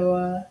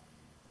 So,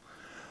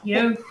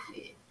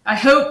 I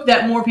hope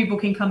that more people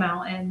can come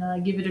out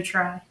and give it a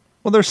try.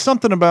 Well, there's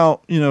something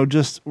about,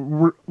 just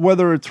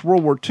whether it's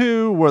World War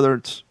II, whether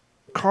it's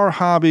car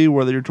hobby,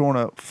 whether you're doing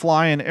a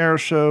fly-in air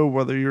show,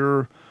 whether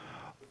you're,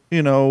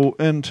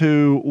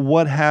 into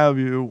what have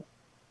you,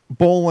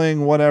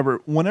 bowling,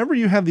 whatever, whenever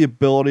you have the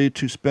ability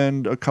to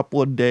spend a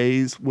couple of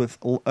days with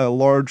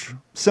a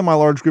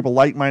semi-large group of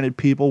like-minded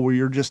people where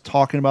you're just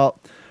talking about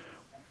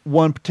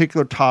one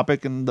particular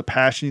topic and the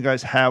passion you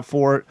guys have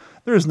for it,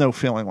 there's no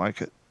feeling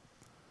like it.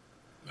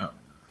 No.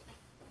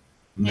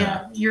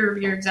 Yeah,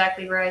 you're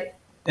exactly right.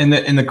 And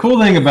the cool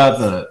thing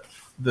about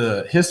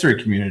the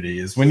history community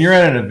is when you're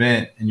at an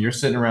event and you're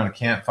sitting around a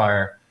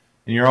campfire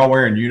and you're all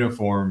wearing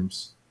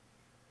uniforms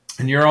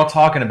and you're all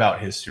talking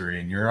about history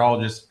and you're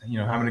all just,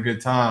 having a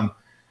good time,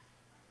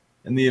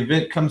 and the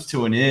event comes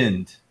to an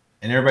end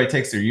and everybody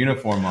takes their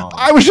uniform off.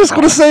 I was just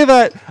going to say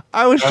that.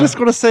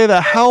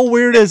 How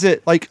weird is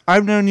it? Like,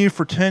 I've known you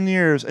for 10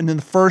 years, and then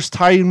the first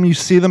time you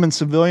see them in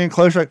civilian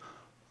clothes, you're like,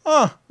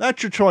 oh,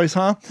 that's your choice,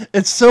 huh?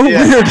 It's so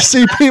weird to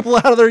see people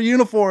out of their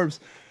uniforms.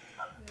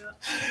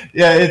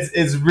 Yeah,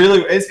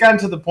 it's gotten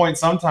to the point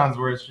sometimes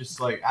where it's just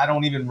like, I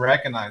don't even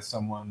recognize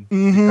someone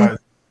because of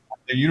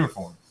their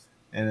uniform.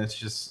 And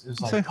it's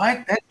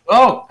like,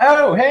 what?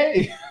 Oh,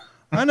 hey.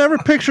 I never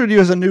pictured you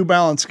as a New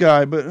Balance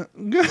guy, but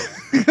good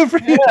for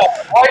you.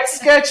 Yeah, white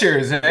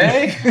Skechers,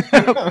 eh?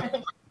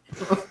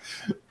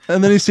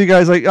 And then you see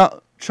guys like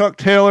Chuck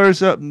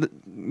Taylor's.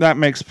 That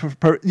makes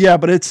but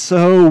it's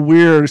so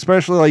weird,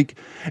 especially like,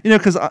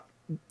 because a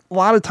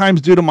lot of times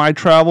due to my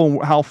travel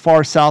and how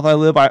far south I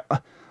live,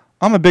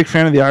 I'm a big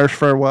fan of the Irish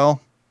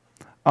farewell.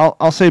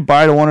 I'll say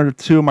bye to one or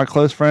two of my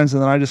close friends,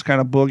 and then I just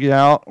kind of boogie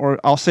out. Or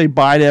I'll say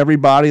bye to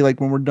everybody, like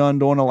when we're done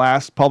doing the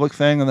last public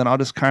thing, and then I'll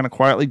just kind of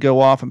quietly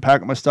go off and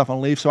pack up my stuff and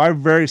leave. So I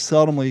very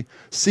seldomly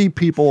see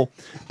people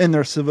in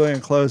their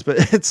civilian clothes, but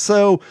it's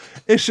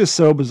just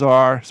so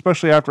bizarre,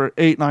 especially after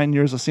 8-9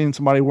 years of seeing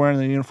somebody wearing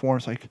the uniform.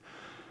 It's like,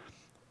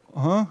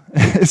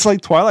 it's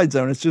like Twilight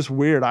Zone. It's just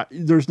weird.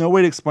 There's no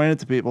way to explain it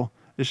to people.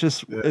 It's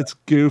just, it's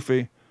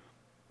goofy.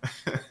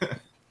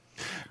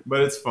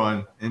 But it's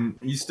fun, and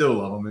you still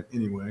love them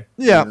anyway.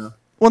 Yeah.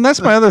 Well, and that's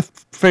my other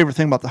favorite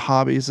thing about the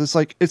hobbies. It's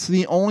like, it's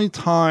the only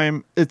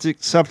time it's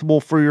acceptable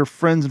for your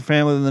friends and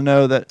family to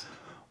know that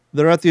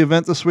they're at the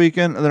event this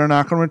weekend. They're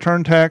not going to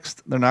return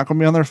text. They're not going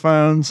to be on their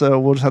phone.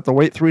 So we'll just have to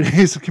wait 3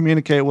 days to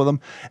communicate with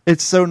them.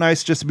 It's so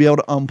nice just to be able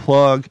to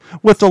unplug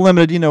with the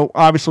limited,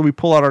 obviously we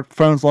pull out our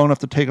phones long enough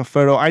to take a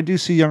photo. I do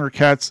see younger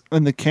cats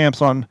in the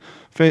camps on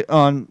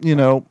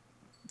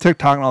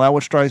TikTok and all that,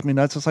 which drives me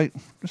nuts. It's like,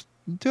 just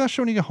do that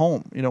show when you get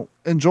home.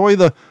 Enjoy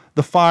the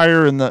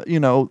fire and the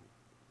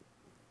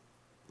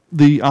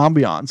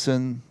ambiance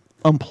and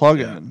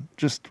unplugging and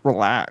just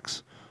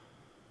relax.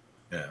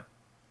 Yeah,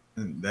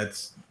 and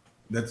that's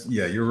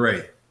you're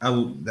right.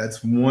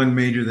 That's one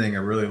major thing I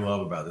really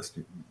love about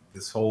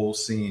this whole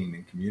scene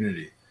and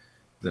community.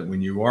 That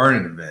when you are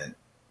at an event,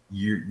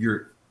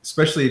 you're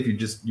especially if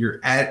you're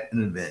at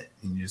an event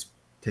and you just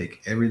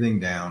take everything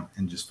down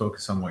and just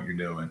focus on what you're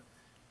doing,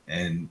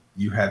 and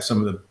you have some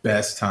of the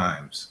best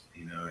times.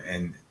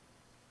 And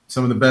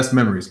some of the best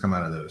memories come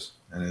out of those,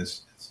 and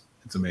it's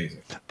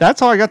amazing. That's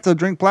how I got to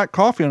drink black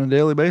coffee on a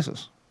daily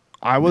basis.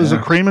 I was a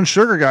cream and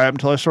sugar guy up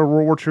until I started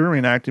World War II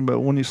reenacting. But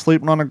when you're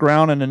sleeping on the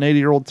ground in an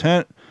 80-year-old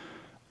tent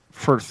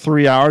for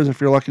 3 hours, if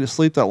you're lucky to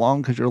sleep that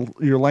long, because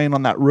you're laying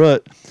on that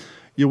root,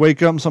 you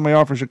wake up and somebody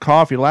offers you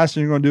coffee. The last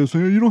thing you're going to do is say,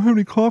 "You don't have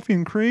any coffee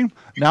and cream?"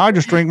 Now I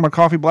just drink my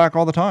coffee black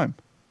all the time.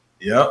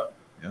 Yep,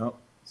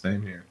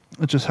 same here.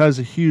 It just has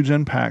a huge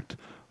impact.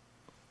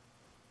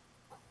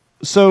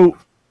 So,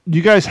 do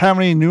you guys have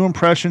any new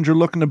impressions you're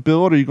looking to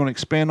build? Are you going to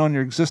expand on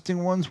your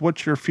existing ones?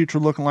 What's your future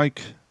looking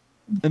like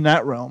in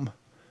that realm?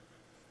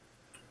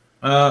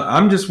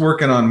 I'm just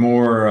working on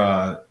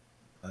more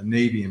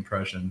Navy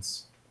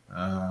impressions.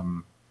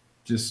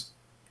 Just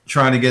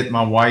trying to get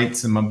my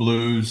whites and my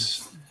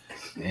blues,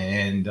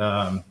 and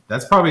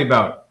that's probably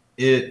about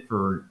it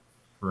for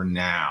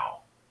now.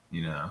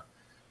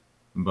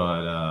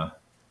 But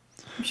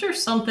I'm sure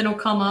something will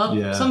come up.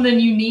 Yeah.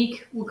 Something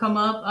unique will come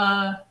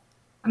up.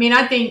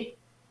 I think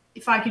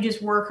if I could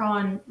just work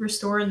on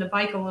restoring the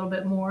bike a little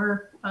bit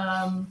more.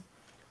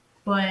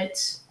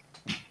 But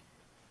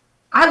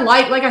I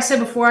like I said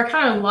before, I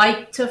kind of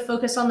like to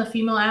focus on the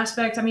female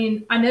aspect. I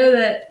know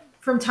that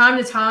from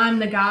time to time,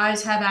 the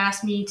guys have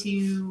asked me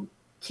to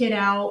kit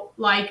out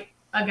like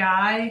a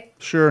guy.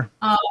 Sure.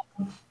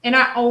 And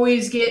I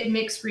always get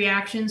mixed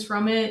reactions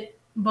from it.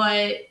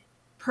 But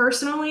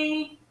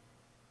personally,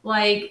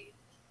 like,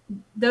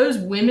 those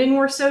women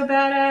were so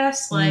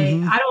badass.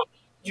 Like, I don't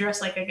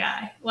dress like a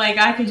guy. Like,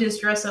 I could just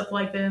dress up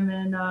like them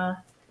and,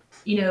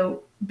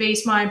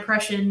 base my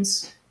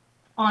impressions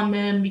on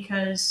them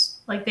because,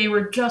 like, they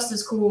were just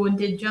as cool and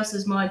did just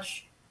as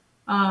much.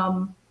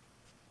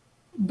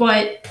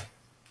 But,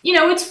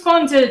 it's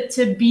fun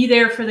to be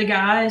there for the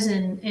guys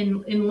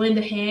and lend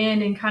a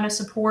hand and kind of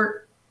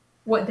support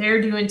what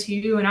they're doing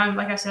too. And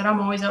like I said, I'm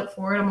always up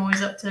for it. I'm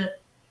always up to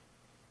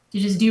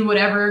just do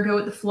whatever, go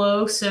with the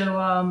flow.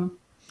 So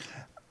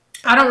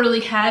I don't really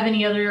have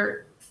any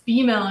other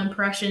female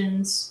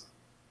impressions.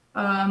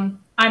 I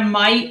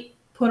might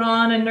put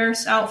on a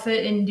nurse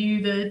outfit and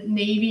do the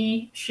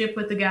Navy ship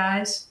with the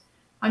guys.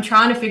 I'm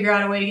trying to figure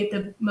out a way to get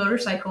the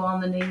motorcycle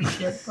on the Navy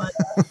ship, but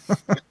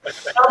I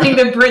don't think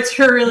the Brits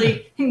are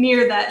really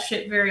near that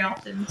ship very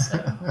often.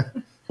 So.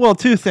 Well,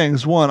 two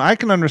things. One, I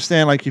can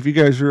understand, like, if you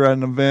guys are at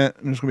an event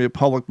and there's going to be a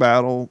public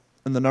battle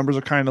and the numbers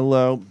are kind of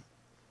low,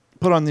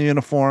 put on the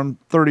uniform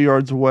 30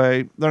 yards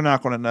away, they're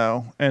not going to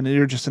know. And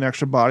you're just an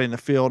extra body in the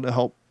field to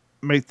help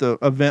make the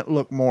event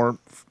look more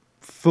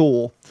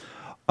full.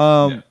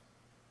 The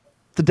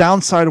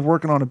downside of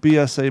working on a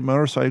BSA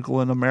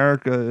motorcycle in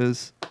America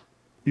is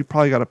you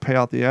probably got to pay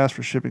out the ass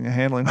for shipping and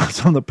handling on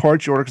some of the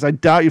parts you order, because I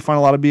doubt you find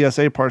a lot of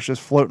BSA parts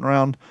just floating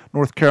around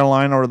North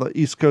Carolina or the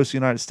East Coast of the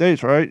United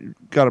States, right? You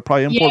got to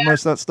probably import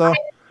most of that stuff.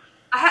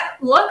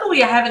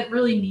 Luckily, I haven't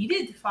really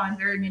needed to find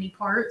very many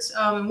parts.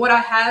 And what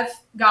I have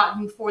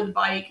gotten for the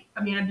bike,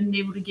 I mean, I've been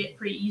able to get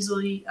pretty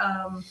easily.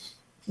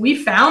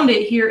 We found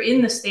it here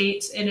in the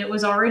States, and it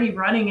was already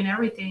running and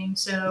everything.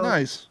 So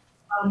nice.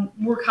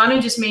 We're kind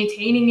of just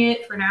maintaining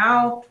it for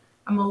now.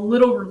 I'm a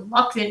little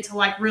reluctant to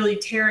like really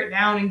tear it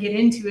down and get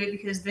into it,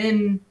 because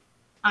then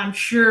I'm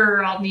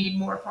sure I'll need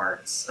more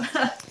parts.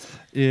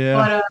 Yeah.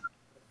 But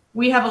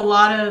we have a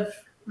lot of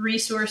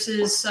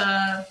resources.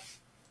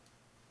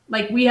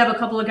 Like we have a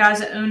couple of guys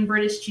that own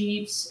British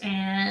Jeeps,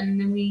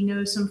 and then we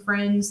know some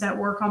friends that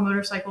work on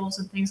motorcycles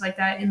and things like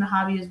that in the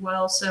hobby as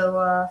well.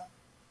 So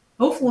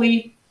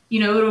hopefully,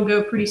 it'll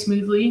go pretty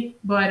smoothly.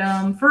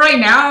 But for right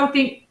now, I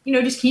think,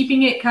 just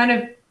keeping it kind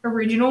of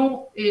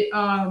original,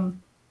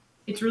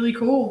 it's really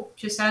cool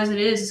just as it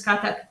is. It's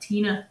got that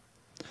patina.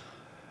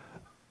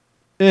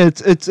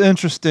 It's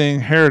interesting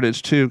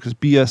heritage too, because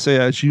BSA,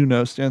 as you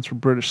know, stands for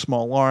British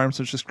Small Arms.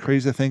 It's just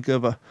crazy to think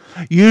of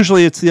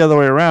usually it's the other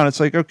way around. It's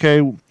like,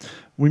 okay,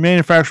 we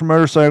manufacture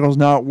motorcycles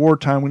now at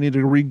wartime. We need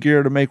to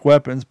re-gear to make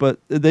weapons, but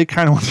they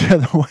kind of went the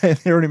other way.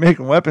 They're already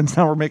making weapons.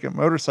 Now we're making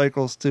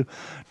motorcycles to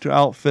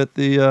outfit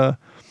the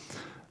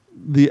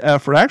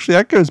effort. Actually,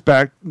 that goes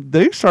back.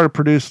 They started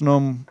producing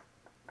them,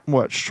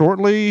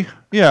 shortly?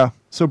 Yeah.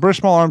 So British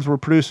Small Arms were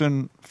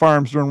producing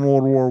firearms during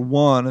World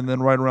War I, and then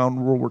right around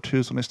World War II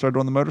is when they started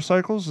doing the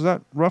motorcycles. Is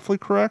that roughly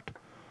correct?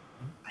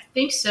 I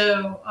think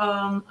so.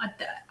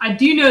 I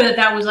do know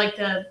that was like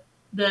the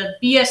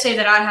BSA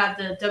that I had,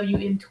 the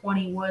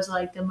WM20, was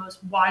like the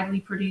most widely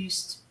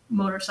produced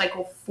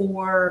motorcycle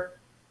for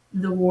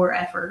the war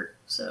effort.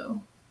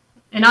 So,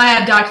 and I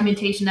have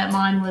documentation that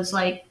mine was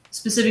like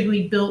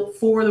specifically built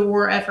for the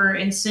war effort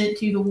and sent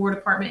to the War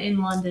Department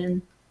in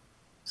London.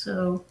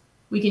 So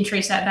we can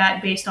trace that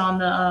back based on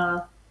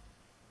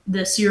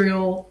the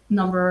serial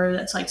number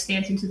that's like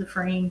stamped into the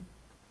frame.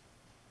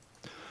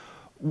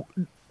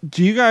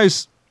 Do you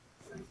guys?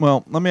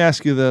 Well, let me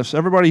ask you this: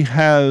 everybody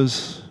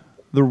has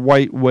the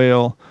white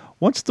whale.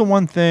 What's the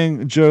one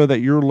thing, Joe,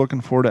 that you're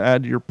looking for to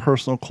add to your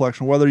personal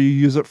collection? Whether you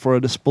use it for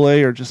a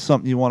display or just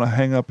something you want to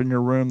hang up in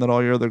your room that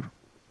all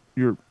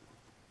your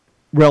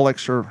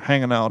relics are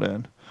hanging out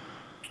in.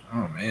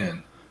 Oh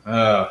man,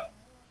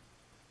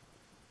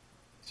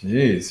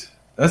 jeez.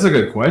 That's a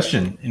good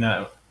question.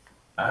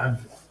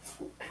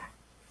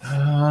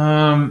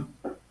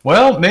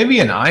 Well, maybe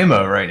an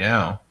IMO right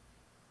now.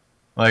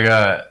 Like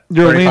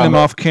you're leaning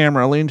off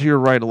camera. Lean to your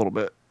right a little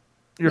bit.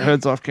 Your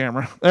head's off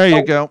camera. There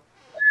you go.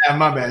 Yeah,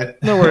 my bad.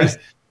 No worries.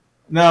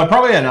 No,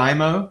 probably an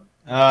IMO.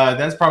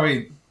 That's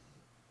probably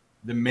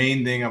the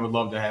main thing I would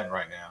love to have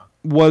right now.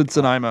 What's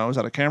an IMO? Is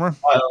that a camera?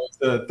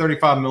 It's a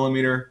 35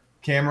 millimeter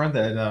camera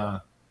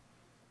that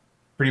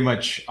pretty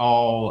much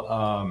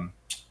all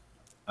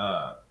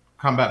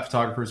combat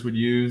photographers would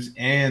use,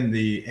 and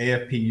the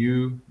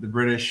AFPU, the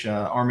British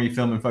Army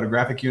Film and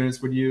Photographic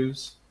Units, would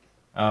use.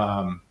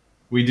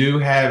 We do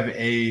have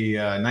a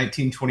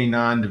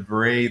 1929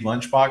 DeVray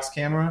lunchbox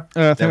camera.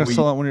 I think I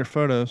saw that one of your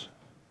photos.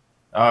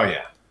 Oh,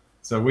 yeah.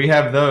 So we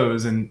have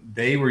those, and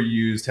they were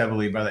used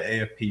heavily by the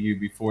AFPU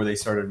before they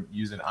started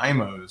using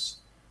IMOs.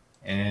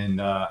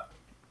 And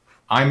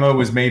IMO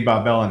was made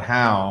by Bell &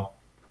 Howell,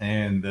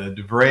 and the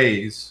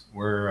DeVrays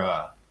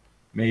were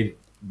made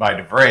by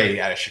DeVray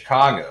out of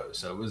Chicago.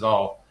 So it was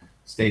all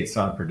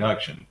stateside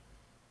production.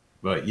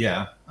 But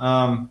yeah.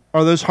 Are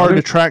those hard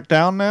to track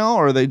down now,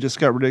 or they just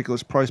got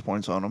ridiculous price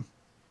points on them?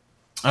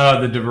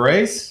 The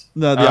DeVrays?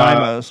 No, the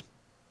IMOs.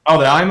 Oh,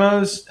 the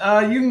IMOs?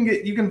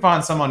 You can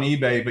find some on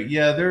eBay, but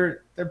yeah,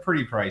 they're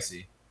pretty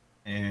pricey.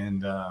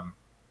 And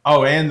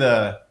and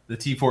the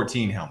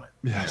T14 helmet.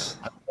 Yes.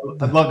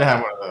 I'd love to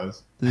have one of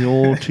those. The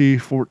old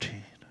T14.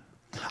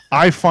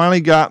 I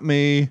finally got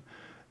me.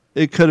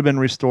 It could have been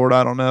restored.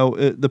 I don't know.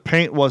 The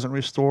paint wasn't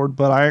restored,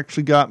 but I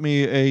actually got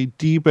me a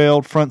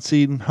debaled front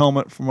seat and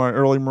helmet for my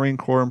early Marine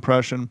Corps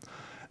impression,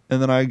 and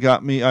then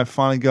I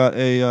finally got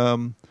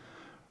a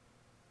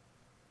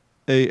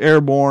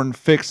airborne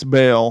fixed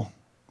bail,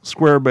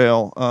 square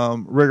bail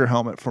rigger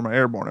helmet for my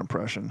airborne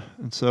impression.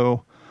 And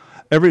so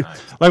when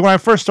I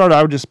first started,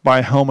 I would just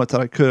buy helmets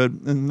that I could,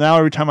 and now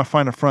every time I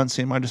find a front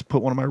seam, I just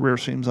put one of my rear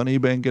seams on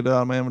eBay and get it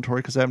out of my inventory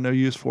because I have no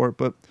use for it.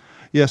 But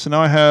yeah, so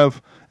now I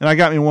have, and I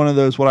got me one of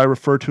those, what I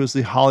refer to as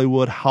the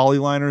Hollywood Holly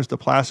liners, the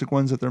plastic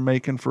ones that they're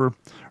making for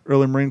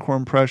early Marine Corps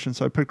impressions.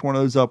 So I picked one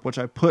of those up, which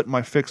I put in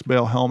my fixed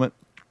bail helmet.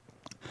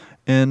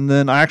 And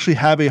then I actually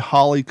have a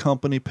Holly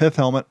Company pith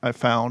helmet I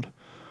found,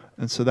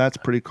 and so that's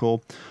pretty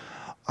cool.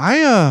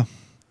 I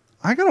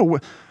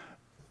got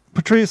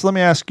Patrice, let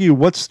me ask you,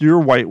 what's your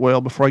white whale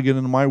before I get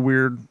into my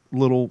weird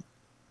little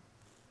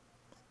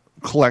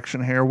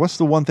collection here? What's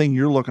the one thing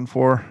you're looking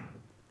for?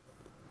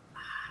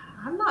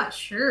 I'm not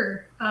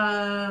sure.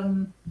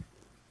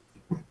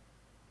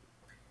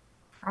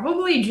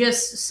 Probably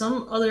just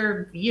some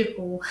other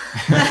vehicle.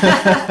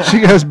 She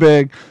goes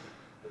big.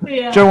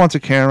 Yeah. Joe wants a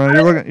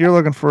camera. You're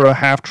looking for a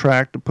half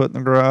track to put in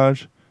the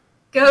garage.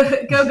 Go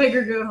big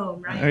or go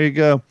home, right? There you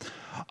go.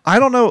 I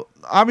don't know.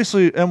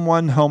 Obviously,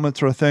 M1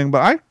 helmets are a thing,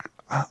 but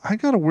I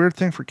got a weird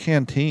thing for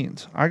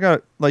canteens. I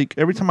got, like,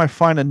 every time I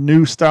find a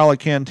new style of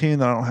canteen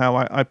that I don't have,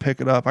 I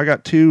pick it up. I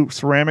got 2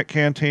 ceramic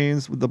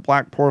canteens with the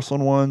black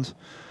porcelain ones.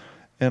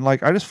 And,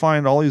 like, I just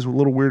find all these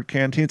little weird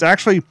canteens.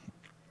 Actually,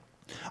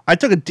 I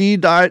took a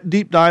deep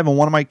dive on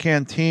one of my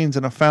canteens,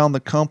 and I found the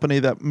company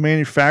that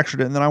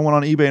manufactured it. And then I went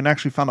on eBay and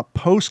actually found a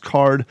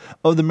postcard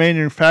of the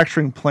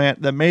manufacturing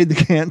plant that made the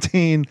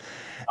canteen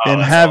and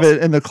have awesome.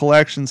 It in the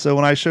collection. So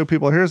when I show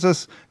people, here's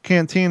this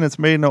canteen that's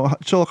made in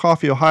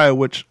Chillicothe, Ohio,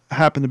 which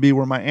happened to be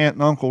where my aunt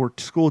and uncle were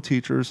school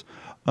teachers.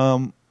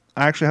 I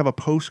actually have a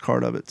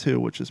postcard of it too,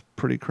 which is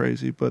pretty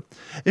crazy. But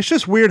it's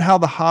just weird how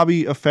the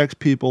hobby affects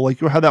people.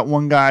 Like, you have that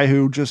one guy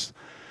who just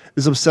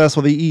is obsessed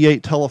with the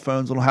E8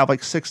 telephones and will have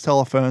like 6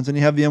 telephones. And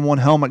you have the M1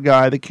 helmet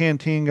guy, the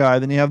canteen guy.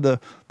 Then you have the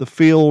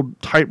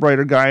field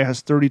typewriter guy who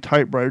has 30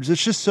 typewriters.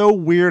 It's just so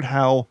weird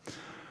how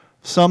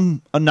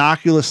some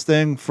innocuous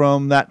thing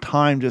from that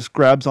time just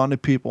grabs onto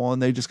people,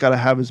 and they just got to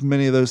have as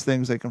many of those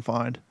things they can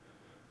find.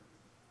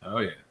 Oh,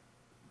 yeah.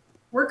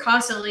 We're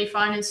constantly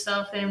finding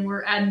stuff, and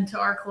we're adding to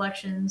our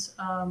collections.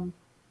 I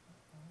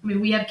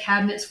mean, we have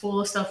cabinets full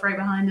of stuff right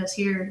behind us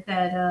here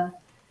that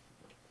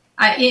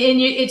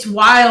it's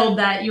wild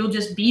that you'll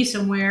just be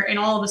somewhere, and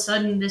all of a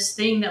sudden this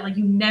thing that, like,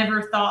 you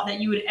never thought that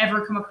you would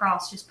ever come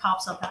across just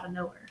pops up out of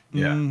nowhere.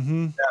 Yeah.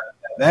 Mm-hmm.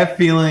 That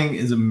feeling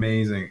is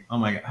amazing. Oh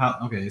my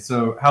God.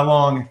 So how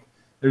long?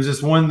 There's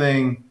this one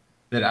thing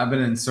that I've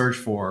been in search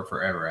for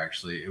forever.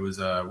 Actually, it was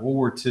a World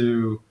War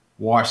II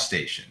wash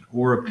station,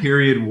 or a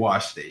period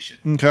wash station.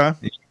 Okay.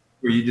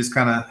 Where you just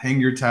kind of hang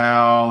your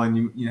towel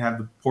and you have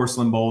the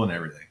porcelain bowl and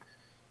everything.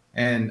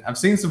 And I've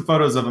seen some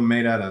photos of them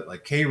made out of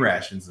like K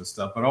rations and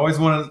stuff, but I always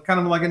wanted kind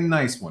of like a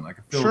nice one, like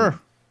a filled one.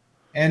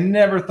 And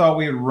never thought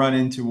we would run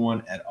into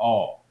one at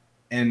all.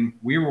 And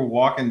we were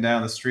walking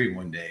down the street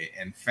one day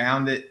and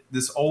found it.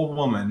 This old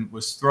woman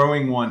was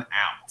throwing one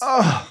out.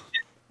 Oh.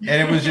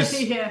 And it was just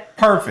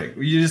perfect.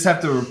 You just have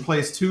to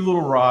replace 2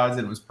 little rods,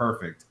 and it was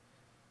perfect.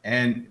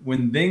 And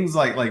when things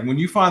like when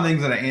you find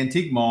things at an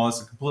antique mall,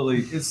 it's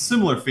a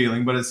similar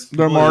feeling, but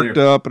they're marked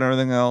different. Up and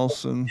everything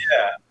else. And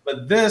yeah,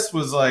 but this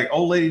was like,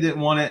 old lady didn't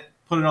want it.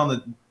 Put it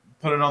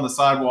on the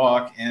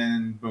sidewalk,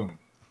 and boom,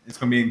 it's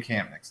gonna be in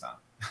camp next time.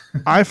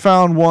 I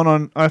found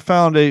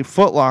a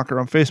Foot Locker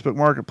on Facebook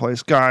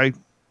Marketplace. Guy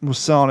was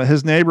selling it.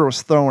 His neighbor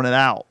was throwing it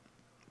out.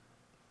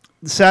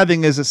 The sad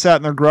thing is, it sat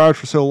in their garage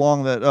for so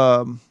long that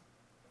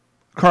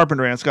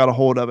carpenter ants got a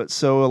hold of it.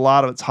 So a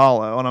lot of it's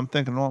hollow. And I'm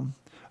thinking, well,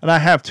 and I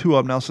have 2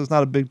 of them now, so it's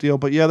not a big deal.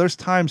 But yeah, there's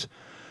times.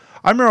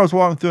 I remember I was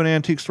walking through an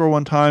antique store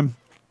one time.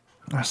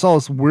 I saw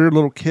this weird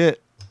little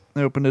kit.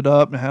 I opened it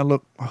up and it had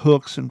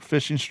hooks and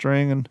fishing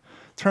string, and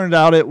turned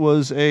out it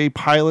was a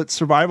pilot's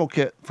survival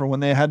kit for when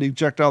they had to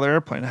eject out of the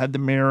airplane. It had the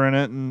mirror in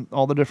it and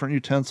all the different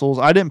utensils.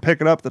 I didn't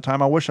pick it up at the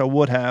time. I wish I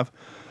would have.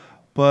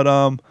 But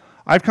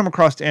I've come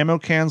across ammo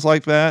cans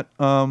like that.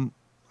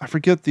 I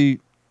forget the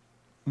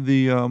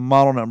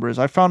model number is.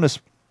 I found this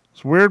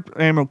weird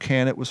ammo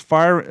can. It was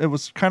It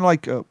was kind of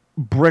like a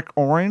brick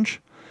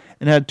orange,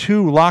 and had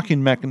 2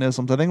 locking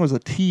mechanisms. I think it was a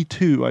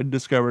T2 I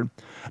discovered.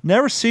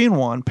 Never seen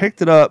one.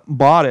 Picked it up,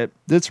 bought it,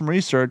 did some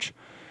research.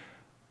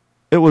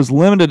 It was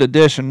limited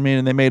edition,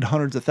 meaning they made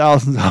hundreds of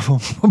thousands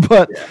of them.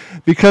 But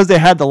because they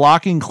had the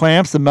locking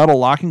clamps, the metal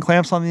locking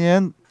clamps on the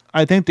end,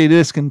 I think they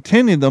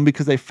discontinued them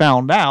because they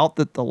found out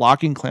that the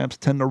locking clamps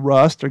tend to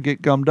rust or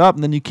get gummed up,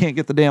 and then you can't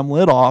get the damn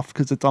lid off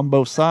because it's on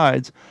both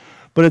sides.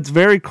 But it's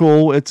very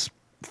cool. It's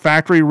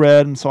factory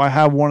red, and so I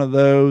have one of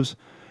those.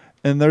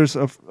 And there's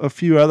a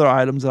few other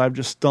items that I've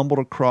just stumbled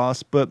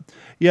across. But,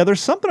 yeah,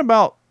 there's something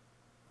about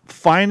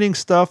finding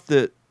stuff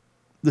that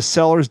the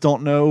sellers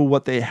don't know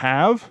what they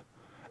have.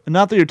 And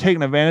not that you're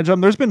taking advantage of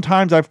them. There's been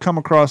times I've come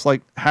across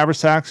like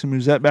haversacks and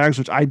musette bags,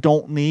 which I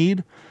don't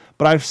need,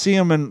 but I've seen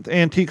them in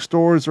antique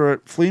stores or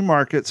at flea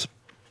markets.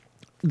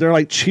 They're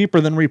like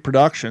cheaper than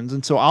reproductions.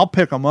 And so I'll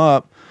pick them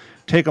up,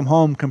 take them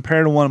home,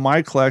 compare to one in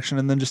my collection,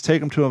 and then just take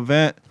them to an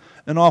event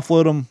and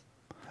offload them.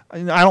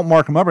 I don't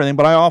mark them up or anything,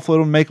 but I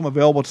offload them, make them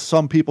available to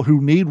some people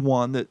who need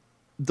one that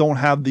don't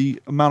have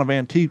the amount of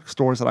antique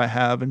stores that I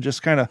have, and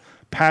just kind of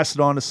pass it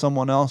on to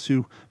someone else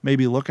who may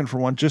be looking for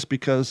one just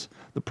because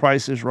the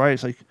price is right.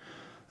 It's like,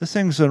 this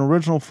thing's an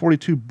original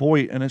 42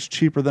 Boyd, and it's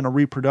cheaper than a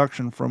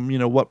reproduction from,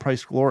 What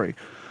Price Glory.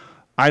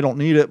 I don't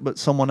need it, but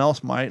someone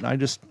else might. And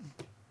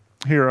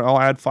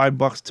I'll add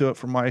 $5 to it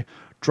for my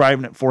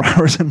driving it 4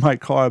 hours in my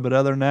car. But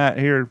other than that,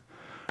 here,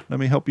 let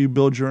me help you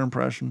build your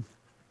impression.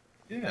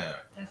 Yeah.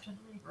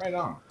 Definitely. Right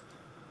on.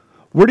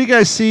 Where do you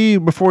guys see,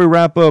 before we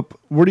wrap up,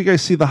 where do you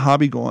guys see the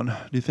hobby going? Do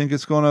you think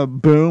it's going to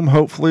boom,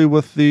 hopefully,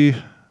 with the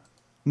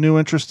new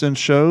interest in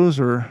shows,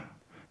 or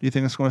do you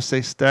think it's going to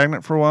stay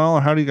stagnant for a while,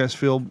 or how do you guys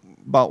feel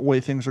about the way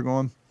things are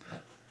going?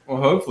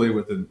 Well, hopefully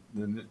with the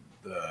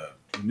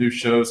new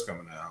shows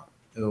coming out,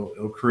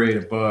 it'll create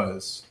a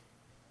buzz.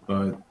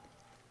 But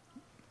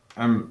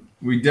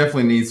we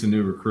definitely need some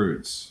new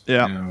recruits.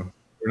 Yeah. You know,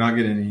 we're not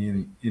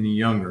getting any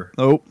younger.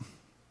 Nope.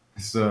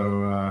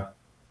 So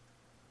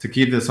to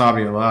keep this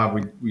hobby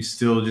alive, we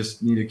still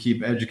just need to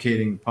keep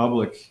educating the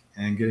public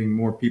and getting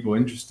more people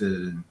interested.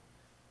 And,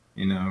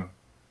 you know,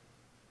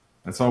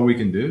 that's all we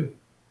can do,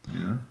 you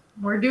know.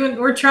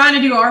 We're trying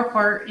to do our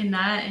part in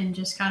that and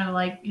just kind of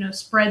like, you know,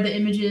 spread the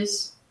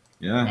images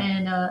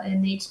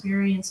and the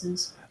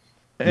experiences.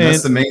 And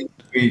that's the main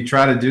thing we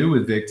try to do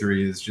with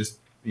Victory is just,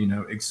 you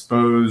know,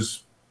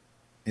 expose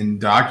and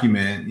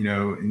document, you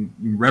know, and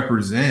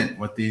represent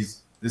what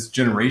this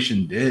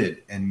generation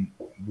did and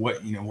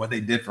what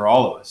they did for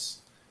all of us.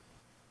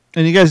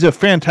 And you guys do a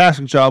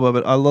fantastic job of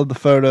it. I love the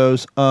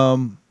photos,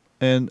 and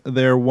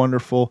they're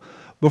wonderful.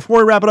 Before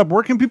we wrap it up,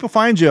 where can people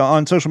find you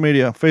on social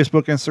media?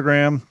 Facebook,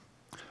 Instagram?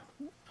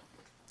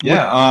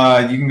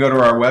 Yeah, you can go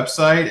to our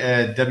website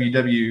at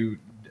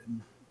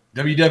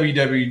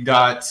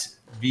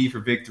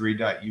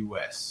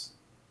www.vforvictory.us.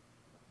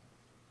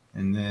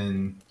 And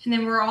then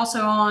we're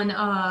also on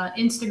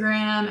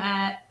Instagram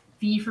at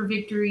V for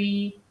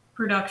Victory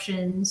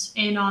Productions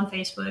and on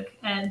Facebook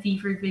at V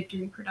for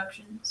Victory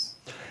Productions.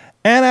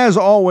 And as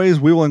always,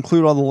 we will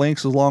include all the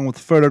links along with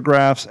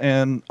photographs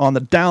and on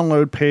the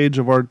download page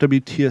of our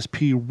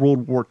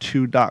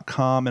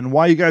wtspwwii.com. And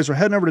while you guys are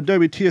heading over to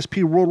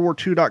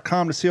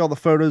wtspwwii.com to see all the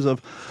photos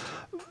of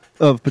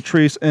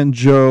Patrice and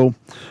Joe,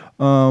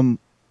 head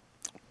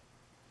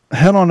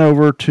on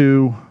over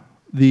to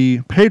the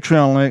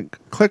Patreon link,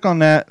 click on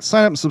that,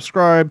 sign up and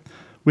subscribe.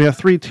 We have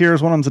 3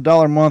 tiers. One of them's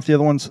 $1 a month, the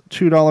other one's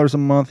 $2 a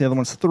month, the other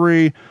one's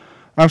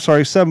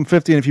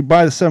 $7.50. And if you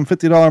buy the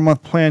 $750 a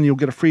month plan, you'll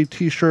get a free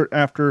t-shirt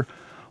after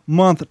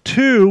month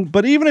 2.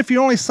 But even if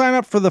you only sign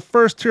up for the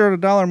first tier at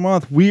 $1 a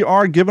month, we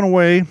are giving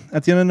away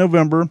at the end of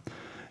November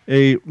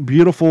a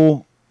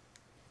beautiful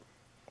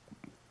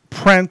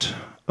print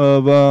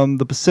of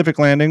the Pacific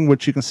Landing,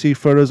 which you can see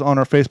photos on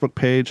our Facebook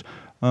page.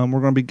 We're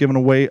going to be giving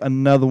away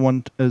another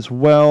one as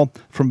well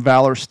from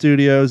Valor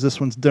Studios.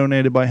 This one's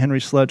donated by Henry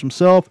Sledge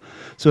himself.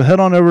 So head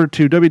on over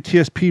to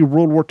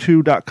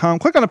wtspwwii.com.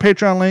 Click on the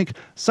Patreon link,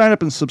 sign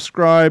up and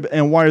subscribe.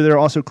 And while you're there,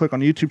 also click on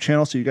the YouTube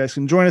channel so you guys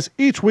can join us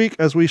each week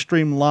as we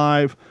stream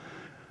live.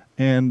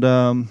 And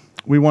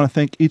we want to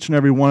thank each and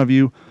every one of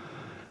you.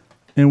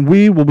 And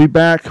we will be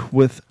back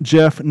with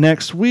Jeff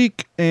next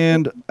week.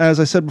 And as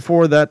I said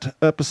before, that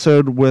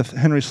episode with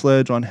Henry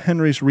Sledge on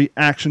Henry's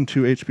reaction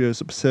to HBO's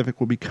The Pacific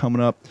will be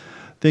coming up.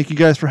 Thank you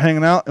guys for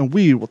hanging out, and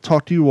we will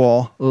talk to you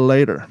all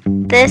later.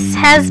 This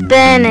has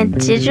been a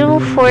Digital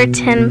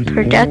 410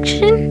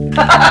 production.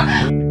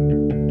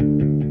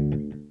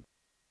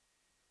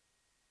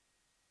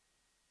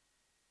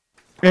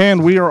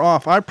 And we are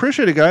off. I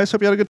appreciate it, guys. Hope you had a good